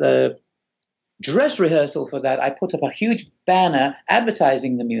 And at the dress rehearsal for that, I put up a huge banner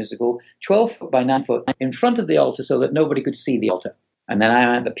advertising the musical, 12 foot by 9 foot, in front of the altar so that nobody could see the altar. And then I'm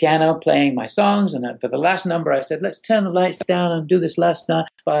at the piano playing my songs, and for the last number I said, let's turn the lights down and do this last night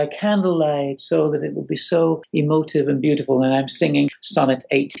by candlelight so that it will be so emotive and beautiful. And I'm singing Sonnet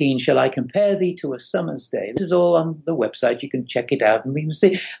 18, Shall I Compare Thee to a Summer's Day? This is all on the website. You can check it out and we can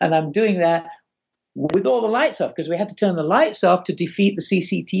see. And I'm doing that with all the lights off, because we had to turn the lights off to defeat the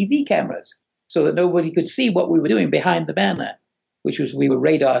CCTV cameras, so that nobody could see what we were doing behind the banner, which was we were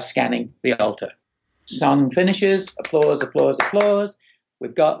radar scanning the altar. Song finishes, applause, applause, applause.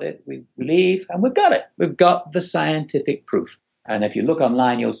 We've got it, we leave, and we've got it. We've got the scientific proof. And if you look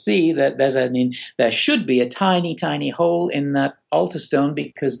online, you'll see that there should be a tiny, tiny hole in that altar stone,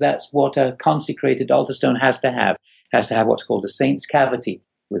 because that's what a consecrated altar stone has to have. It has to have what's called a saint's cavity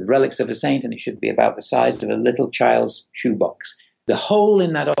with relics of a saint, and it should be about the size of a little child's shoebox. The hole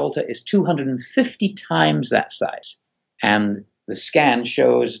in that altar is 250 times that size. And the scan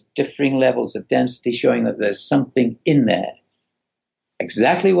shows differing levels of density, showing that there's something in there.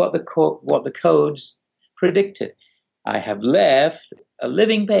 Exactly what the codes predicted. I have left a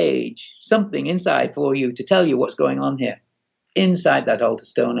living page, something inside for you to tell you what's going on here, inside that altar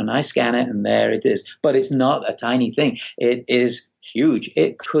stone, and I scan it, and there it is. But it's not a tiny thing. It is huge.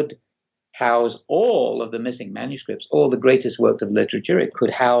 It could house all of the missing manuscripts, all the greatest works of literature. It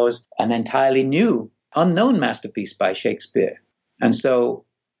could house an entirely new, unknown masterpiece by Shakespeare. And so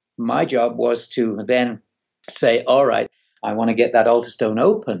my job was to then say, all right, I want to get that altar stone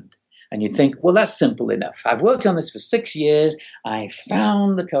opened. And you'd think, well, that's simple enough. I've worked on this for 6 years. I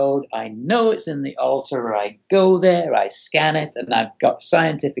found the code. I know it's in the altar. I go there, I scan it, and I've got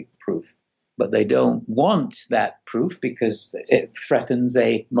scientific proof. But they don't want that proof because it threatens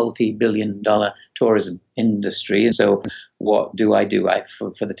a multi-billion-dollar tourism industry. And so what do?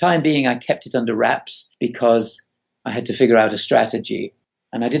 For the time being, I kept it under wraps because I had to figure out a strategy.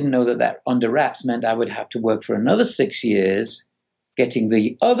 And I didn't know that under wraps meant I would have to work for another 6 years getting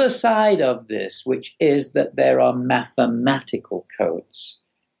the other side of this, which is that there are mathematical codes.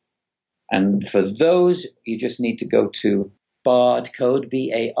 And for those, you just need to go to Bard Code,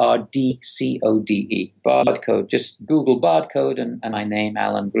 Bardcode, Bard Code. Just Google Bard Code and my name,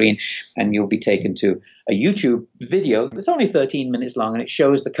 Alan Green, and you'll be taken to a YouTube video that's only 13 minutes long, and it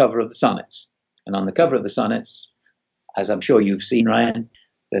shows the cover of the sonnets. And on the cover of the sonnets, as I'm sure you've seen, Ryan,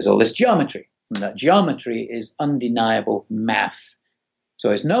 there's all this geometry. And that geometry is undeniable math.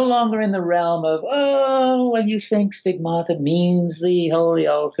 So it's no longer in the realm of, when you think stigmata means the holy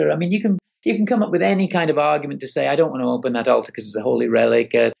altar. I mean, you can come up with any kind of argument to say, I don't want to open that altar because it's a holy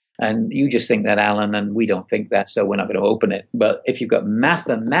relic, and you just think that, Alan, and we don't think that, so we're not going to open it. But if you've got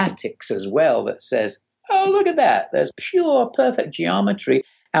mathematics as well that says, oh, look at that, there's pure, perfect geometry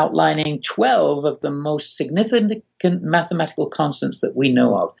outlining 12 of the most significant mathematical constants that we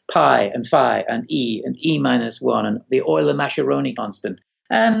know of, pi and phi and E minus 1 and the Euler-Mascheroni constant,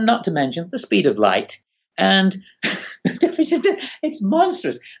 and not to mention the speed of light. And it's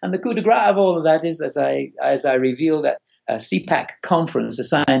monstrous. And the coup de grace of all of that is, as I revealed at a CPAC conference, a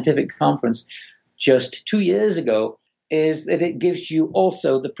scientific conference, just 2 years ago, is that it gives you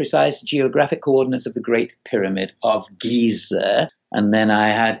also the precise geographic coordinates of the Great Pyramid of Giza. And then I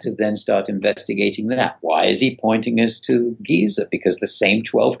had to then start investigating that. Why is he pointing us to Giza? Because the same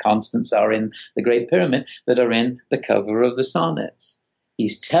 12 constants are in the Great Pyramid that are in the cover of the sonnets.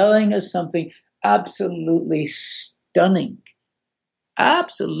 He's telling us something absolutely stunning.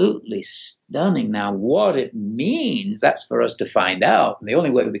 Absolutely stunning. Now, what it means, that's for us to find out. And the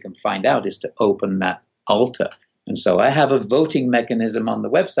only way we can find out is to open that altar. And so I have a voting mechanism on the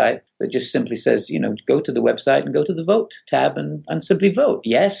website that just simply says, go to the website and go to the vote tab and simply vote.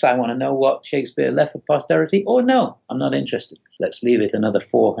 Yes, I want to know what Shakespeare left for posterity, or no, I'm not interested. Let's leave it another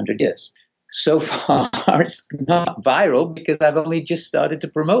 400 years. So far, it's not viral because I've only just started to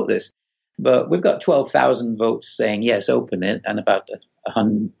promote this. But we've got 12,000 votes saying, yes, open it, and about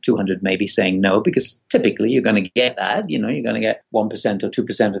 100, 200 maybe saying no, because typically you're going to get that. You're going to get 1% or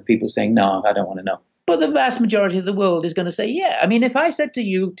 2% of people saying, no, I don't want to know. But the vast majority of the world is going to say, yeah. I mean, if I said to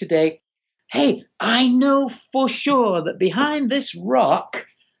you today, hey, I know for sure that behind this rock,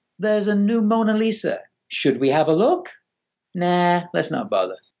 there's a new Mona Lisa. Should we have a look? Nah, let's not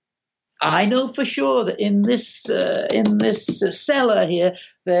bother. I know for sure that in this cellar here,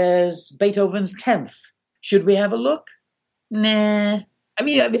 there's Beethoven's 10th. Should we have a look? Nah. I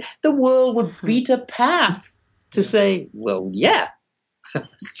mean, the world would beat a path to say, well, yeah,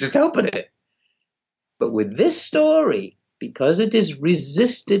 just open it. But with this story, because it is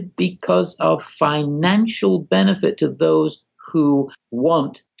resisted because of financial benefit to those who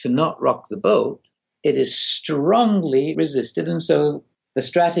want to not rock the boat, it is strongly resisted. And so the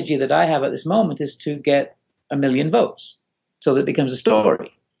strategy that I have at this moment is to get 1 million votes so that it becomes a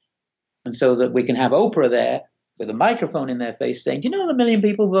story. And so that we can have Oprah there with a microphone in their face saying, do you know 1 million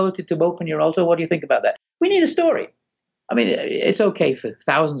people voted to open your altar? What do you think about that? We need a story. I mean, it's okay for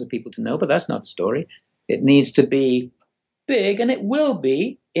thousands of people to know, but that's not a story. It needs to be big, and it will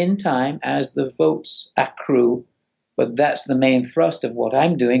be in time as the votes accrue. But that's the main thrust of what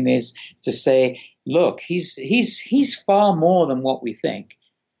I'm doing, is to say, look, he's far more than what we think.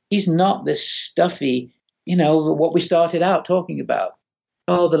 He's not this stuffy, what we started out talking about.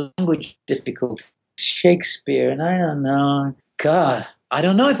 Oh, the language difficult, Shakespeare, and I don't know. God, I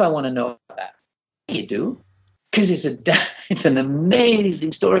don't know if I want to know that. You do. Because it's an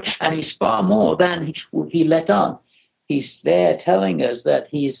amazing story, and he's far more than he let on. He's there telling us that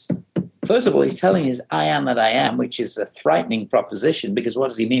first of all, he's telling us, I am that I am, which is a frightening proposition, because what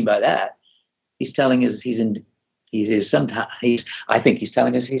does he mean by that? He's telling us I think he's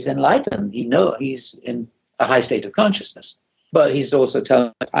telling us he's enlightened. He's in a high state of consciousness. But he's also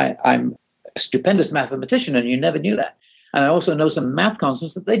telling us, I'm a stupendous mathematician, and you never knew that. And I also know some math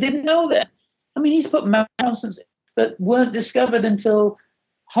constants that they didn't know then. I mean, he's put math constants that weren't discovered until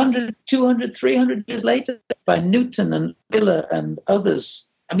 100, 200, 300 years later by Newton and Euler and others.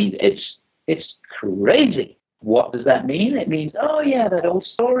 I mean, it's crazy. What does that mean? It means, oh, yeah, that old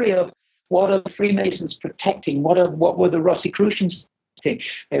story of what are the Freemasons protecting? What were the Rosicrucians protecting?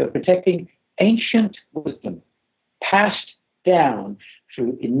 They were protecting ancient wisdom passed down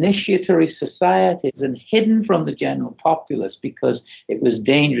through initiatory societies and hidden from the general populace because it was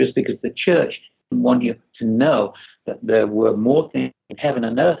dangerous, because the church didn't want you to know that there were more things in heaven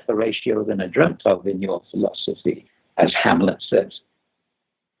and earth, a ratio than I dreamt of in your philosophy, as Hamlet says.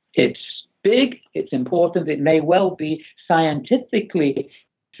 It's big, it's important, it may well be scientifically.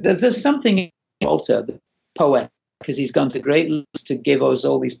 There's something in Walter, the poet, because he's gone to great lengths to give us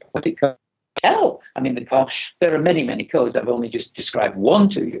all these poetic codes. I mean, there are many, many codes. I've only just described one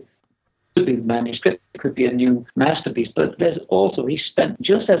to you. It could be manuscript, it could be a new masterpiece, but there's also, he spent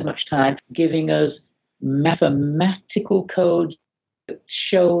just as much time giving us mathematical codes that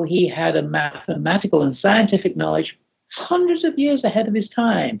show he had a mathematical and scientific knowledge hundreds of years ahead of his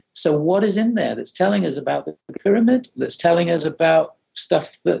time. So what is in there that's telling us about the pyramid, that's telling us about stuff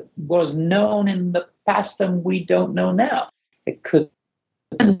that was known in the past and we don't know now? It could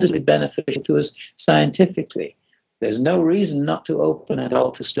be tremendously beneficial to us scientifically. There's no reason not to open an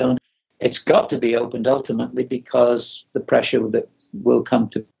altar stone. It's got to be opened ultimately because the pressure that will come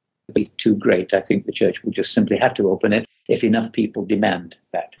to be too great. I think the church will just simply have to open it if enough people demand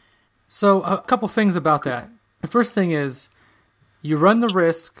that. So a couple things about that. The first thing is you run the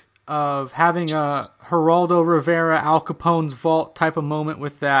risk of having a Geraldo Rivera, Al Capone's vault type of moment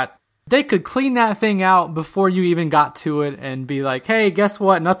with that. They could clean that thing out before you even got to it and be like, hey, guess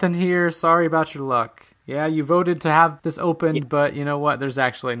what? Nothing here. Sorry about your luck. Yeah, you voted to have this open, but you know what? There's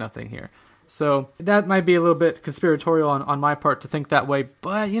actually nothing here. So that might be a little bit conspiratorial on my part to think that way.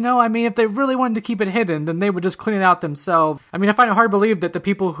 But, if they really wanted to keep it hidden, then they would just clean it out themselves. I find it hard to believe that the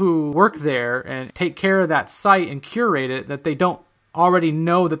people who work there and take care of that site and curate it, that they don't already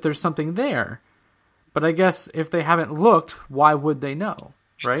know that there's something there. But I guess if they haven't looked, why would they know,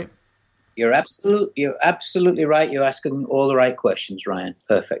 right? You're absolutely right. You're asking all the right questions, Ryan.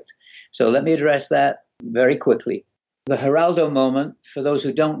 Perfect. So let me address that very quickly. The Geraldo moment, for those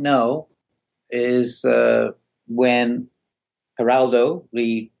who don't know, is when Geraldo,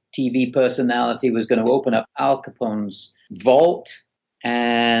 the TV personality, was going to open up Al Capone's vault,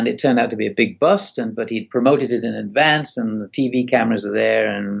 and it turned out to be a big bust. But he'd promoted it in advance, and the TV cameras are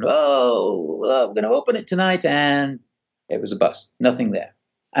there, and we're going to open it tonight, and it was a bust. Nothing there.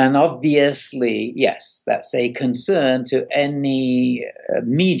 And obviously, yes, that's a concern to any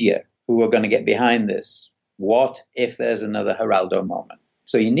media who are going to get behind this. What if there's another Geraldo moment?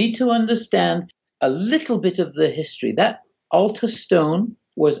 So you need to understand a little bit of the history. That altar stone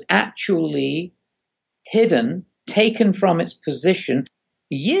was actually hidden, taken from its position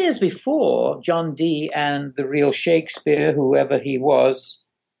years before John Dee and the real Shakespeare, whoever he was,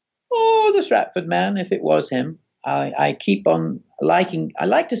 or the Stratford man, if it was him. I keep on I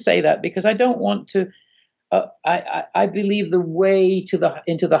like to say that because I don't want to, I believe the way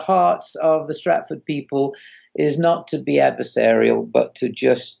into the hearts of the Stratford people is not to be adversarial, but to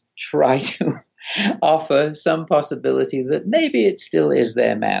just try to offer some possibility that maybe it still is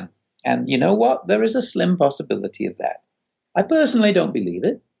their man. And you know what? There is a slim possibility of that. I personally don't believe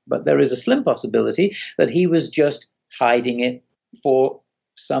it, but there is a slim possibility that he was just hiding it for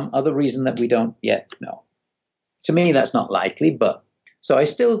some other reason that we don't yet know. To me, that's not likely, but so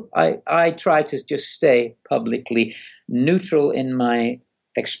I try to just stay publicly neutral in my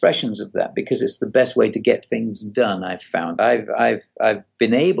expressions of that because it's the best way to get things done. I've found I've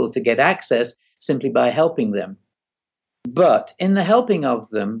been able to get access simply by helping them, but in the helping of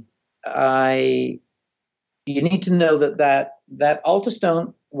them, you need to know that altar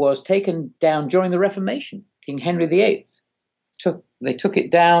stone was taken down during the Reformation. King Henry VIII. They took it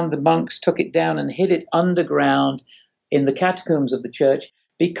down, the monks took it down and hid it underground in the catacombs of the church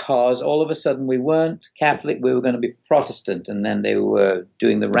because all of a sudden we weren't Catholic, we were going to be Protestant, and then they were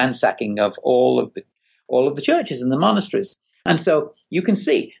doing the ransacking of all of the churches and the monasteries. And so you can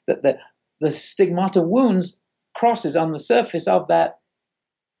see that the stigmata wounds, crosses on the surface of that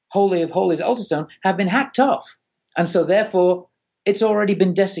Holy of Holies altar stone have been hacked off. And so therefore it's already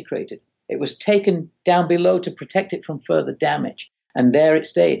been desecrated. It was taken down below to protect it from further damage. And there it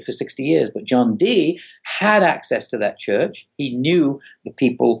stayed for 60 years. But John Dee had access to that church. He knew the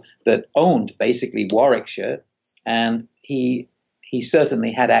people that owned basically Warwickshire. And he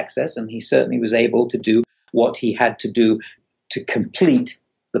certainly had access, and he certainly was able to do what he had to do to complete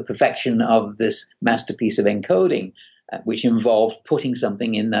the perfection of this masterpiece of encoding, which involved putting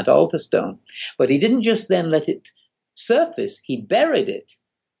something in that altar stone. But he didn't just then let it surface. He buried it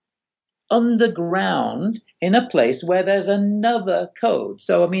underground in a place where there's another code.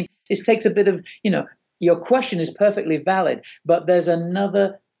 So, I mean, this takes a bit of, your question is perfectly valid, but there's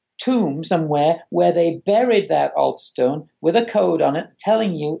another tomb somewhere where they buried that altar stone with a code on it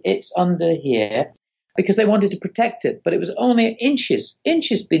telling you it's under here because they wanted to protect it. But it was only inches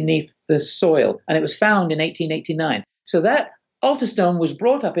beneath the soil, and it was found in 1889. So that altar stone was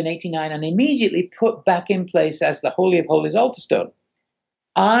brought up in 89 and immediately put back in place as the Holy of Holies altar stone.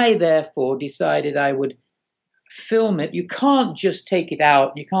 I, therefore, decided I would film it. You can't just take it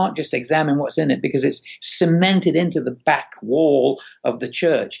out. You can't just examine what's in it because it's cemented into the back wall of the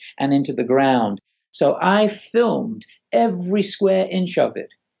church and into the ground. So I filmed every square inch of it.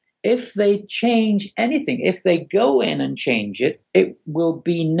 If they change anything, if they go in and change it, it will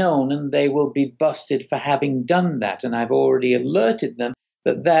be known and they will be busted for having done that. And I've already alerted them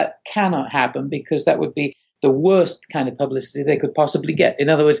that cannot happen because that would be the worst kind of publicity they could possibly get. In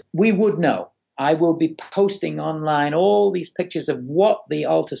other words, we would know. I will be posting online all these pictures of what the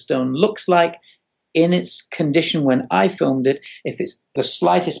altar stone looks like in its condition when I filmed it. If it's the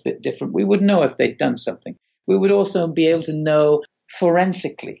slightest bit different, we would know if they'd done something. We would also be able to know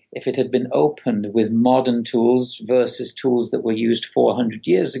forensically if it had been opened with modern tools versus tools that were used 400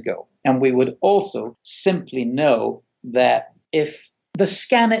 years ago. And we would also simply know that if the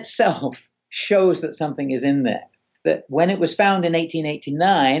scan itself shows that something is in there, that when it was found in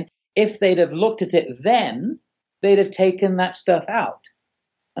 1889, if they'd have looked at it then, they'd have taken that stuff out.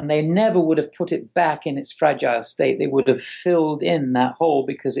 And they never would have put it back in its fragile state. They would have filled in that hole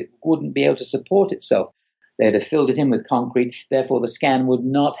because it wouldn't be able to support itself. They'd have filled it in with concrete. Therefore, the scan would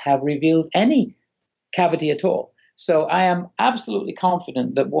not have revealed any cavity at all. So I am absolutely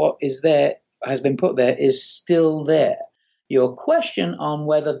confident that what is there, has been put there, is still there. Your question on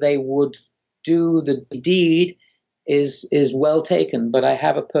whether they would do the deed is well taken, but I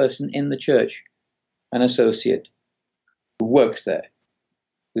have a person in the church, an associate, who works there,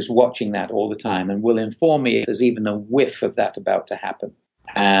 who's watching that all the time and will inform me if there's even a whiff of that about to happen.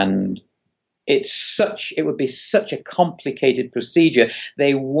 And it would be such a complicated procedure.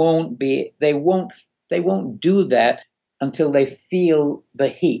 They won't do that until they feel the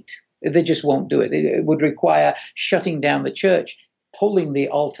heat. They just won't do it. It would require shutting down the church, pulling the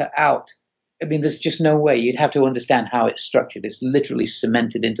altar out. I mean, there's just no way. You'd have to understand how it's structured. It's literally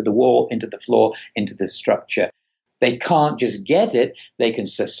cemented into the wall, into the floor, into the structure. They can't just get it. They can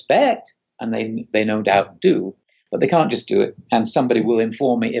suspect, and they no doubt do, but they can't just do it. And somebody will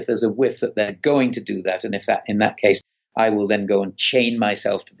inform me if there's a whiff that they're going to do that. And if that, in that case, I will then go and chain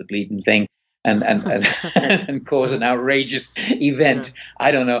myself to the bleeding thing and cause an outrageous event. Yeah. I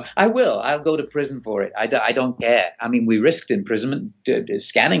don't know. I'll go to prison for it. I don't care. I mean, we risked imprisonment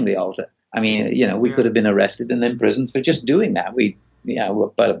scanning the altar. I mean, we could have been arrested and imprisoned for just doing that.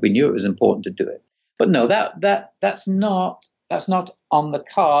 But we knew it was important to do it. But no, that's not on the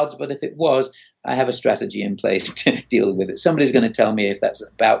cards. But if it was, I have a strategy in place to deal with it. Somebody's going to tell me if that's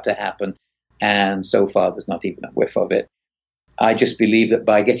about to happen, and so far there's not even a whiff of it. I just believe that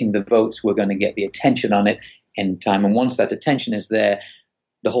by getting the votes, we're going to get the attention on it in time. And once that attention is there,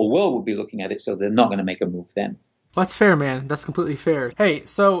 the whole world will be looking at it, so they're not going to make a move then. Well, that's fair, man. That's completely fair. Hey,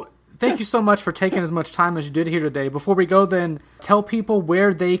 so thank you so much for taking as much time as you did here today. Before we go, then, tell people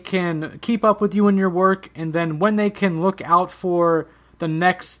where they can keep up with you and your work, and then when they can look out for the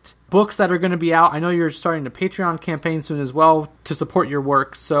next books that are going to be out. I know you're starting a Patreon campaign soon as well to support your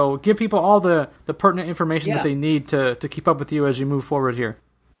work. So give people all the pertinent information that they need to keep up with you as you move forward here.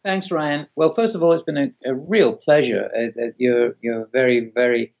 Thanks, Ryan. Well, first of all, it's been a real pleasure. You're very,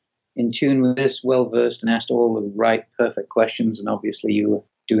 very in tune with this, well-versed, and asked all the right, perfect questions. And obviously you were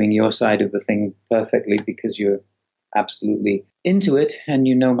doing your side of the thing perfectly because you're absolutely into it and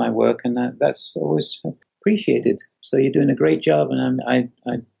you know my work, and that's always appreciated. So you're doing a great job, and I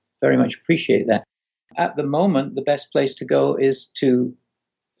very much appreciate that. At the moment, the best place to go is to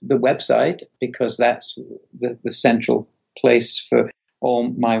the website, because that's the central place for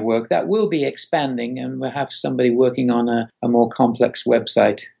all my work. That will be expanding, and we'll have somebody working on a more complex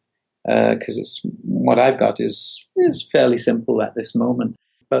website, because what I've got is fairly simple at this moment.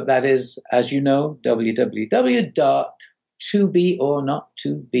 But that is, as you know,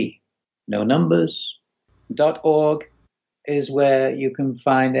 www.tobeornotttobe, no numbers, .org is where you can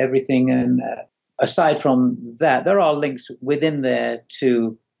find everything. And aside from that, there are links within there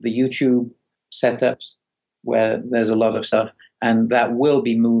to the YouTube setups where there's a lot of stuff. And that will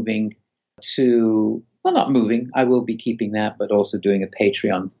be moving to, well, not moving, I will be keeping that, but also doing a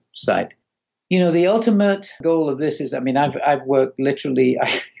Patreon site. The ultimate goal of this is, I've worked literally,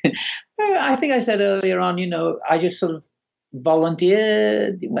 I think I said earlier on, I just sort of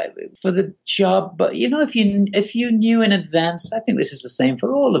volunteered for the job. But, if you knew in advance, I think this is the same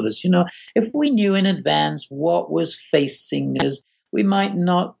for all of us, if we knew in advance what was facing us, we might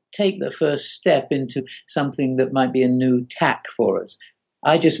not take the first step into something that might be a new tack for us.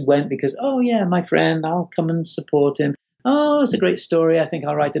 I just went because, oh yeah, my friend, I'll come and support him. Oh, it's a great story. I think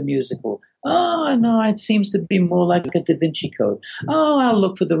I'll write a musical. Oh, no, it seems to be more like a Da Vinci Code. Oh, I'll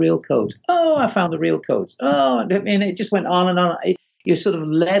look for the real codes. Oh, I found the real codes. Oh, and it just went on and on. You're sort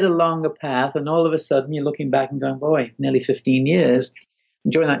of led along a path, and all of a sudden you're looking back and going, boy, nearly 15 years.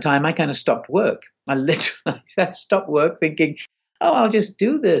 And during that time, I kind of stopped work. I literally stopped work thinking, oh, I'll just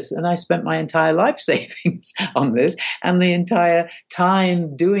do this. And I spent my entire life savings on this. And the entire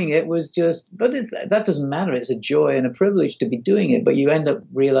time doing it was just, but that doesn't matter. It's a joy and a privilege to be doing it. But you end up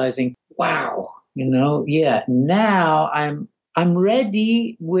realizing, wow, now I'm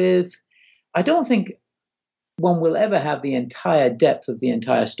ready with, I don't think one will ever have the entire depth of the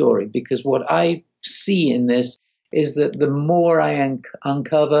entire story, because what I see in this is that the more I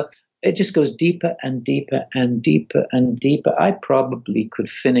uncover, it just goes deeper and deeper and deeper and deeper. I probably could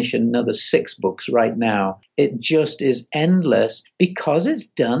finish another 6 books right now. It just is endless because it's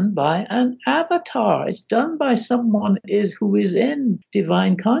done by an avatar. It's done by someone who is in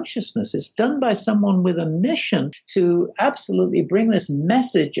divine consciousness. It's done by someone with a mission to absolutely bring this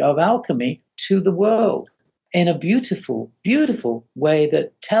message of alchemy to the world in a beautiful, beautiful way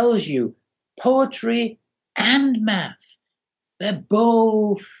that tells you poetry and math, they're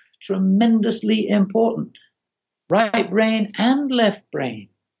both tremendously important. Right brain and left brain.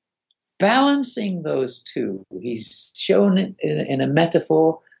 Balancing those two. He's shown it in a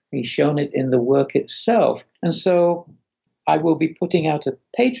metaphor. He's shown it in the work itself. And so I will be putting out a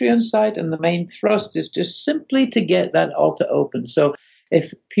Patreon site, and the main thrust is just simply to get that altar open. So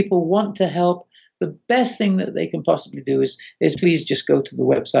if people want to help, the best thing that they can possibly do is please just go to the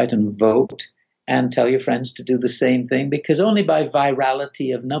website and vote. and tell your friends to do the same thing, because only by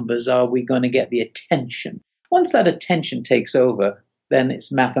virality of numbers are we going to get the attention. Once that attention takes over, then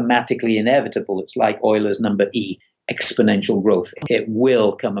it's mathematically inevitable. It's like Euler's number E, exponential growth. It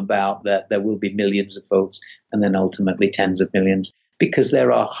will come about that there will be millions of votes and then ultimately tens of millions, because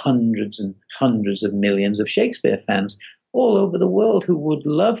there are hundreds and hundreds of millions of Shakespeare fans all over the world who would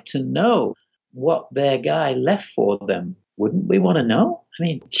love to know what their guy left for them. Wouldn't we want to know? I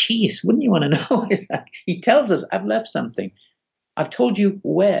mean, geez, wouldn't you want to know? It's like, he tells us, I've left something. I've told you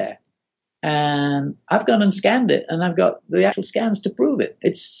where. And I've gone and scanned it, and I've got the actual scans to prove it.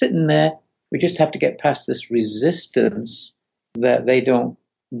 It's sitting there. We just have to get past this resistance that they don't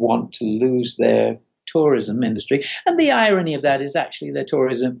want to lose their tourism industry. And the irony of that is actually their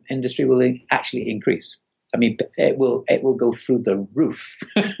tourism industry will actually increase. I mean, it will go through the roof.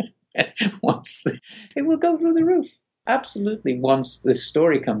 It will go through the roof. Absolutely. Once this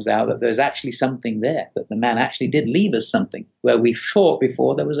story comes out that there's actually something there, that the man actually did leave us something, where we thought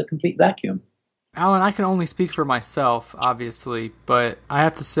before there was a complete vacuum. Alan, I can only speak for myself, obviously, but I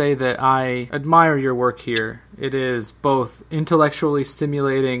have to say that I admire your work here. It is both intellectually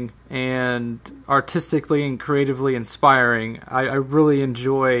stimulating and artistically and creatively inspiring. I really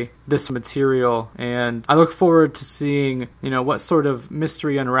enjoy this material, and I look forward to seeing, what sort of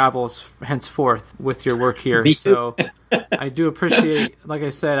mystery unravels henceforth with your work here. So I do appreciate, like I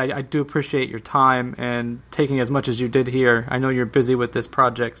said, I do appreciate your time and taking as much as you did here. I know you're busy with this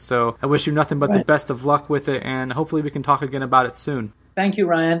project, so I wish you nothing but the best of luck with it, and hopefully we can talk again about it soon. Thank you,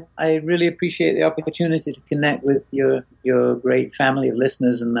 Ryan. I really appreciate the opportunity to connect with your great family of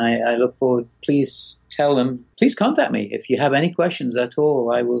listeners, and I look forward. Please contact me if you have any questions at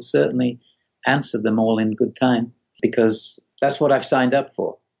all. I will certainly answer them all in good time, because that's what I've signed up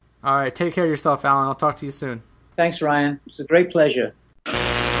for. All right, take care of yourself, Alan. I'll talk to you soon. Thanks, Ryan. It's a great pleasure.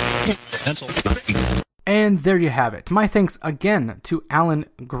 And there you have it. My thanks again to Alan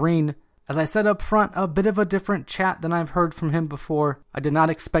Green. As I said up front, a bit of a different chat than I've heard from him before. I did not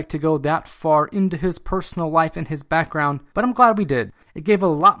expect to go that far into his personal life and his background, but I'm glad we did. It gave a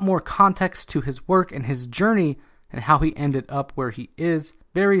lot more context to his work and his journey and how he ended up where he is.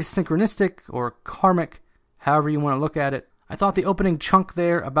 Very synchronistic or karmic, however you want to look at it. I thought the opening chunk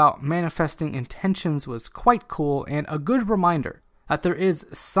there about manifesting intentions was quite cool and a good reminder that there is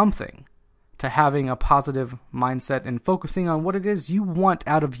something to having a positive mindset and focusing on what it is you want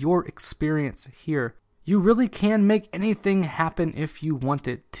out of your experience here. You really can make anything happen if you want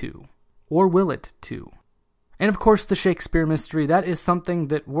it to, or will it to. And of course, the Shakespeare mystery, that is something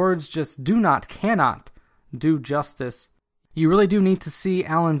that words just cannot do justice. You really do need to see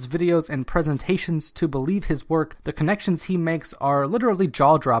Alan's videos and presentations to believe his work. The connections he makes are literally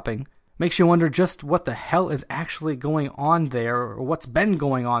jaw-dropping. Makes you wonder just what the hell is actually going on there, or what's been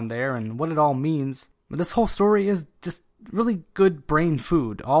going on there, and what it all means. But this whole story is just really good brain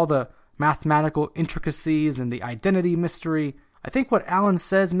food. All the mathematical intricacies and the identity mystery. I think what Alan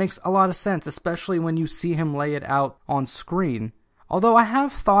says makes a lot of sense, especially when you see him lay it out on screen. Although I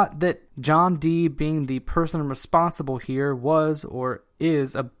have thought that John Dee being the person responsible here was or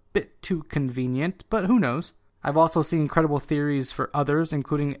is a bit too convenient, but who knows? I've also seen credible theories for others,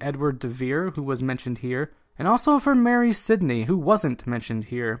 including Edward de Vere, who was mentioned here, and also for Mary Sidney, who wasn't mentioned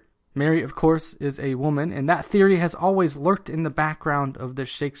here. Mary, of course, is a woman, and that theory has always lurked in the background of the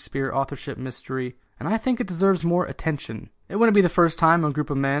Shakespeare authorship mystery, and I think it deserves more attention. It wouldn't be the first time a group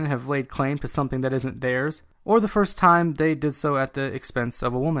of men have laid claim to something that isn't theirs, or the first time they did so at the expense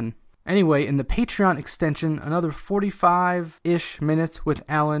of a woman. Anyway, in the Patreon extension, another 45-ish minutes with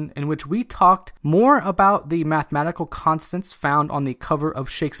Alan, in which we talked more about the mathematical constants found on the cover of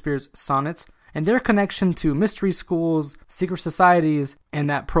Shakespeare's Sonnets, and their connection to mystery schools, secret societies, and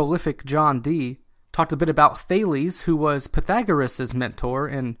that prolific John Dee. Talked a bit about Thales, who was Pythagoras' mentor,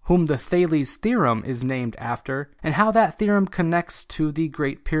 and whom the Thales theorem is named after, and how that theorem connects to the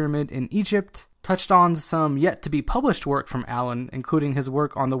Great Pyramid in Egypt. Touched on some yet-to-be-published work from Alan, including his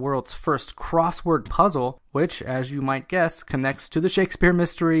work on the world's first crossword puzzle, which, as you might guess, connects to the Shakespeare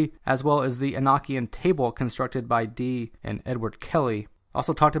mystery, as well as the Enochian table constructed by Dee and Edward Kelly.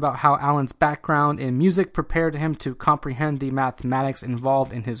 Also talked about how Alan's background in music prepared him to comprehend the mathematics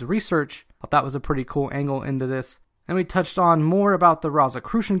involved in his research. Thought that was a pretty cool angle into this. And we touched on more about the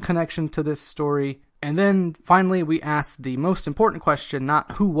Rosicrucian connection to this story. And then, finally, we asked the most important question,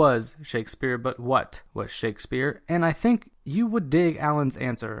 not who was Shakespeare, but what was Shakespeare. And I think you would dig Alan's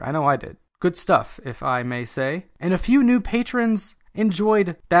answer. I know I did. Good stuff, if I may say. And a few new patrons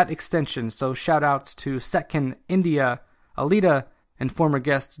enjoyed that extension, so shout-outs to Setkin, India, Alita, and former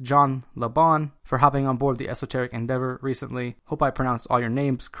guest John Dee for hopping on board the Esoteric Endeavor recently. Hope I pronounced all your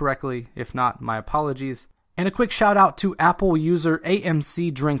names correctly. If not, my apologies. And a quick shout out to Apple user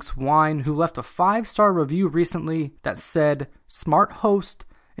AMC Drinks Wine, who left a 5-star review recently that said, "Smart host,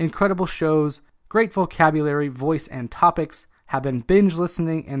 incredible shows, great vocabulary, voice, and topics. Have been binge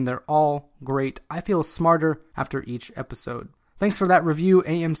listening and they're all great. I feel smarter after each episode." Thanks for that review,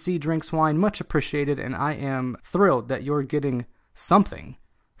 AMC Drinks Wine. Much appreciated, and I am thrilled that you're getting something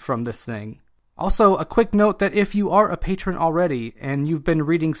from this thing. Also, a quick note that if you are a patron already and you've been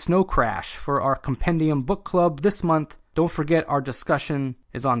reading Snow Crash for our Compendium Book Club this month, don't forget our discussion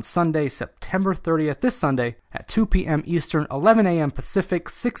is on Sunday, September 30th, this Sunday, at 2 p.m. Eastern, 11 a.m. Pacific,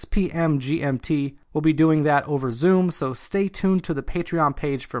 6 p.m. GMT. We'll be doing that over Zoom, so stay tuned to the Patreon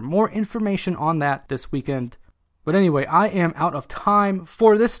page for more information on that this weekend. But anyway, I am out of time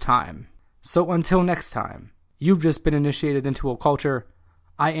for this time. So until next time, you've just been initiated into OCCULTURE.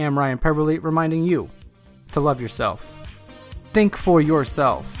 I am Ryan Peverly, reminding you to love yourself, think for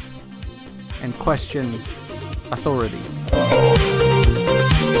yourself, and question authority.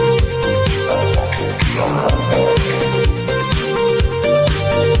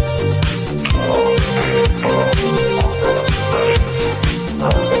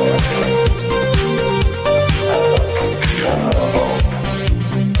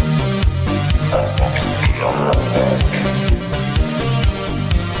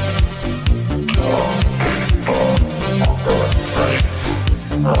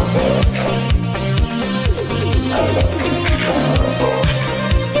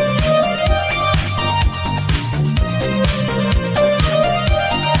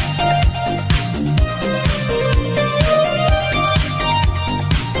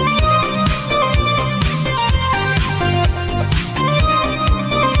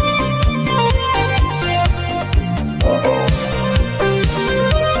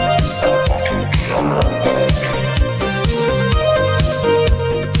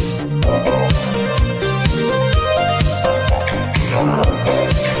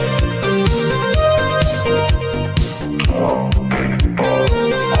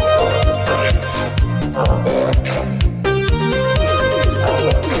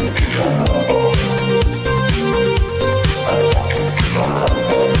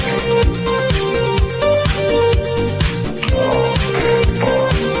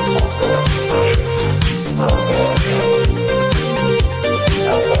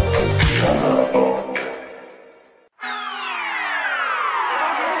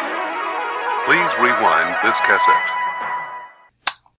 Please rewind this cassette.